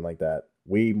or something like that.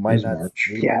 We might not.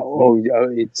 March.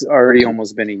 It's already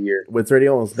almost been a year. It's already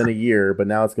almost been a year, but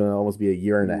now it's going to almost be a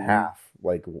year and a half.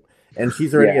 And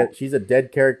she's already she's a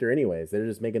dead character anyways. They're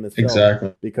just making this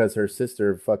film because her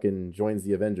sister fucking joins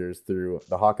the Avengers through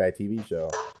the Hawkeye TV show.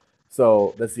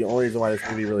 So that's the only reason why this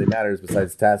movie really matters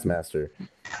besides Taskmaster.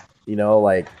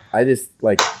 I just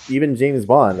even James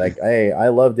Bond. Hey, I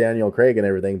love Daniel Craig and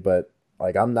everything, but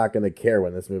I'm not gonna care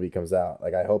when this movie comes out.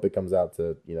 I hope it comes out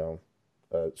to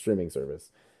a streaming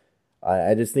service.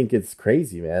 I just think it's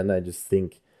crazy, man. I just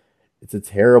think it's a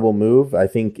terrible move. I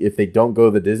think if they don't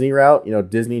go the Disney route,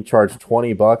 Disney charged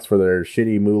 $20 for their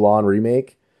shitty Mulan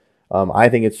remake. I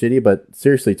think it's shitty, but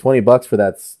seriously, $20 for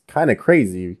that's kind of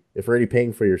crazy. If you're already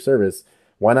paying for your service,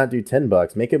 why not do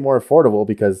 $10? Make it more affordable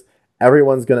because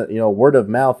everyone's gonna, word of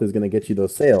mouth is gonna get you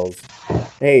those sales.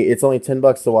 Hey, it's only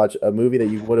 $10 to watch a movie that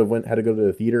you would have had to go to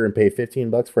the theater and pay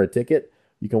 $15 for a ticket.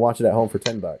 You can watch it at home for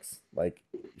 $10.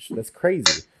 That's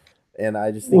crazy. And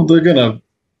I just think, well, they're gonna,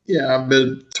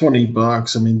 but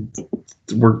 $20. I mean,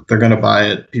 they're gonna buy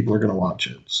it. People are gonna watch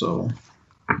it. So,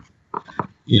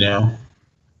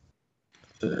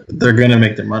 they're gonna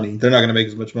make their money. They're not gonna make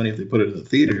as much money if they put it in the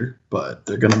theater, but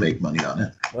they're gonna make money on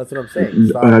it. Well, that's what I'm saying.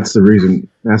 That's the reason.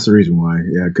 That's the reason why.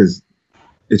 Yeah, because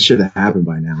it should have happened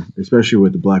by now, especially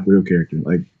with the Black Widow character.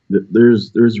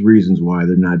 There's reasons why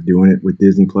they're not doing it with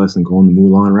Disney Plus and going the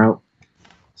Mulan route.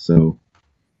 So,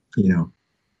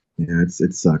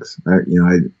 it sucks.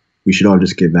 We should all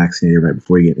just get vaccinated right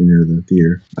before you get into the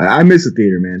theater. I miss the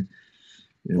theater, man.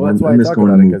 Well, that's why I talk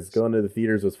about it, because going to the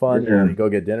theaters was fun. Yeah. You go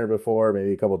get dinner before,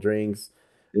 maybe a couple drinks.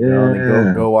 Yeah. And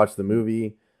then go watch the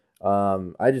movie.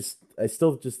 I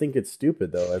still just think it's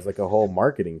stupid though, as a whole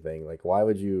marketing thing. Why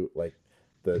would you I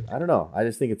don't know. I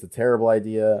just think it's a terrible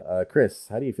idea. Chris,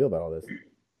 how do you feel about all this?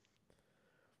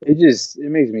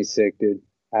 It makes me sick, dude.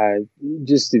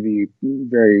 Just to be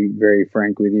very, very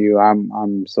frank with you,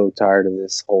 I'm so tired of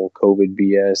this whole COVID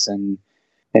BS, and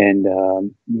And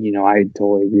I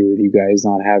totally agree with you guys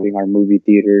not having our movie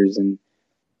theaters, and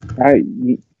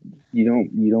you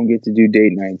don't get to do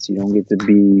date nights. You don't get to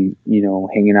be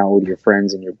hanging out with your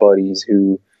friends and your buddies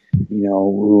who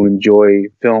enjoy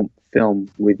film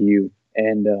with you.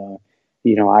 And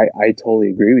I totally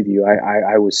agree with you.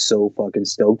 I was so fucking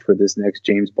stoked for this next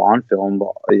James Bond film,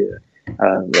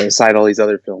 aside all these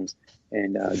other films.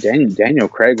 And Daniel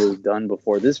Craig was done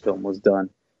before this film was done.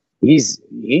 He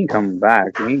ain't coming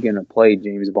back. He ain't gonna play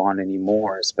James Bond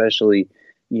anymore. Especially,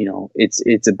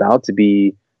 it's about to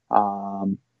be, I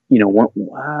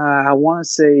want to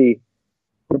say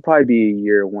it'll probably be a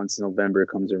year once November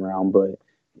comes around. But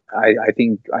I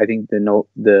think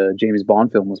the James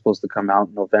Bond film was supposed to come out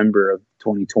in November of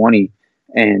 2020,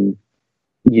 and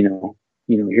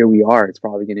here we are. It's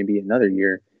probably going to be another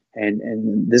year,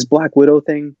 and this Black Widow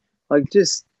thing, like,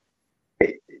 just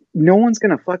no one's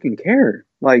gonna fucking care.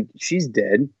 Like, she's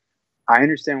dead. I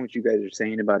understand what you guys are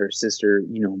saying about her sister,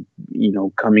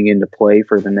 coming into play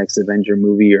for the next Avenger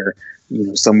movie, or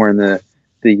somewhere in the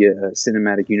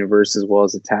cinematic universe, as well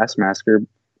as the Taskmaster.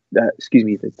 The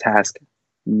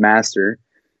Taskmaster.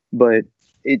 But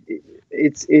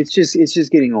it's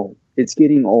just getting old. It's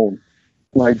getting old.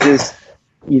 Like, this,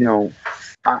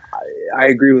 I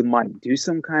agree with Mike. Do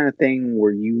some kind of thing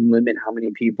where you limit how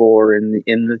many people are in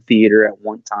the theater at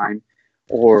one time,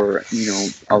 or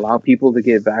allow people to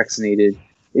get vaccinated.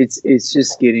 It's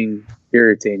just getting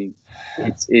irritating.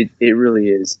 It really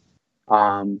is.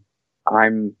 I'm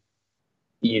having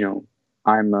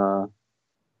a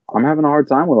hard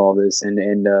time with all this, and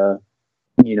the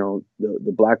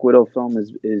Black Widow film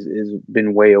is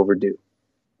been way overdue,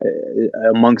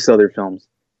 amongst other films.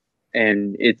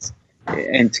 And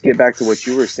to get back to what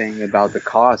you were saying about the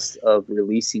cost of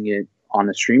releasing it on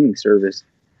a streaming service,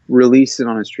 release it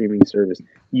on a streaming service.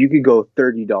 You could go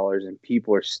 $30 and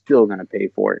people are still going to pay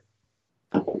for it.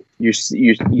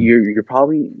 You're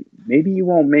probably, maybe you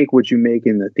won't make what you make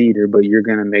in the theater, but you're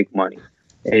going to make money,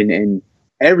 and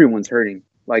everyone's hurting.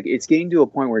 Like, it's getting to a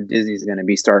point where Disney's going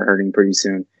to start hurting pretty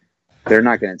soon. They're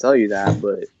not going to tell you that,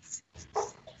 but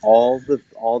all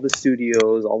the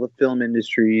studios, all the film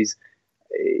industries,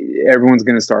 everyone's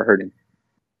going to start hurting.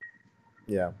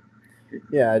 Yeah.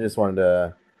 I just wanted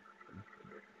to.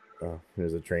 Oh,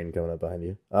 there's a train coming up behind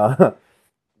you.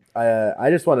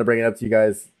 I just wanted to bring it up to you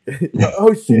guys.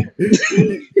 Oh shit!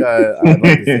 I'd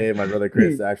like to say my brother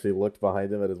Chris actually looked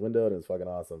behind him at his window, and it was fucking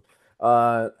awesome.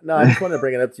 No, I just wanted to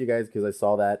bring it up to you guys because I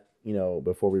saw that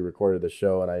before we recorded the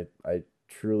show, and I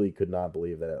truly could not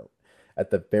believe that at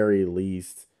the very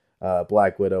least,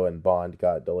 Black Widow and Bond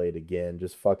got delayed again.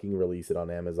 Just fucking release it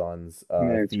on Amazon's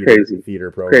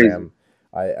theater program.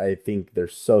 Crazy. I think they're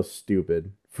so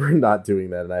stupid for not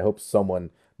doing that, and I hope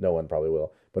no one probably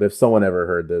will, but if someone ever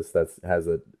heard this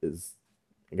is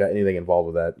got anything involved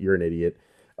with that, you're an idiot.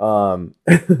 So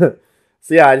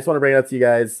yeah, I just want to bring it up to you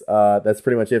guys. That's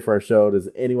pretty much it for our show. Does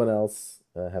anyone else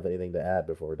have anything to add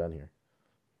before we're done here?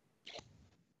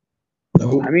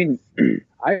 I mean,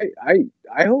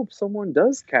 I hope someone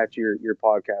does catch your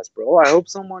podcast, bro. I hope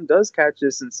someone does catch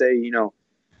this and say,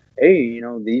 hey,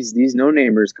 these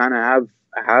no-namers kind of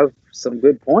have some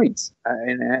good points,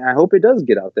 and I hope it does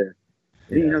get out there.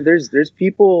 Yeah. There's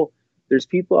people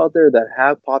out there that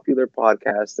have popular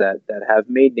podcasts that have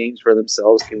made names for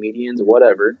themselves, comedians,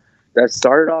 whatever, that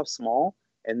started off small,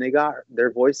 and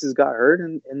their voices got heard,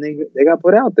 and they got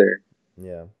put out there.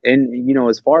 Yeah. And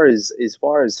as far as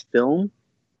film,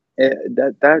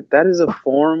 that is a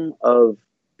form of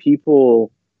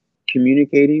people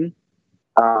communicating,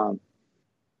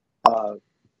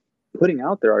 putting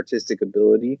out their artistic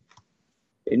ability.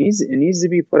 It needs to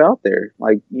be put out there.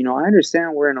 Like, I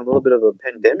understand we're in a little bit of a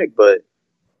pandemic, but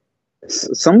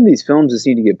some of these films just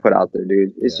need to get put out there,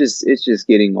 dude. It's just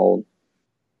getting old.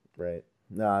 Right.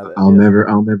 No, I'll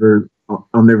never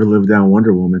live down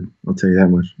Wonder Woman. I'll tell you that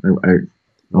much.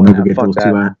 I'll never get those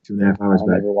 2.5 hours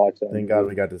back. Never watch that. Thank God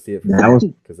we got to see it.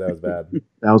 Because that was bad.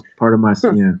 That was part of my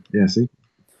yeah. See,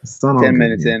 10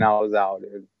 minutes in, I was out,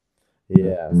 dude.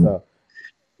 Yeah. So.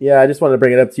 Yeah, I just wanted to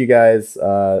bring it up to you guys.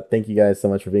 Thank you guys so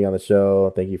much for being on the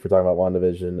show. Thank you for talking about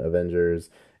WandaVision, Avengers,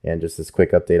 and just this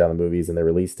quick update on the movies and their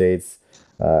release dates.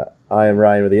 I am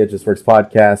Ryan with the It Just Works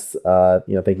podcast.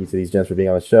 Thank you to these gents for being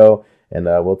on the show, and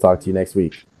we'll talk to you next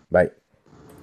week. Bye.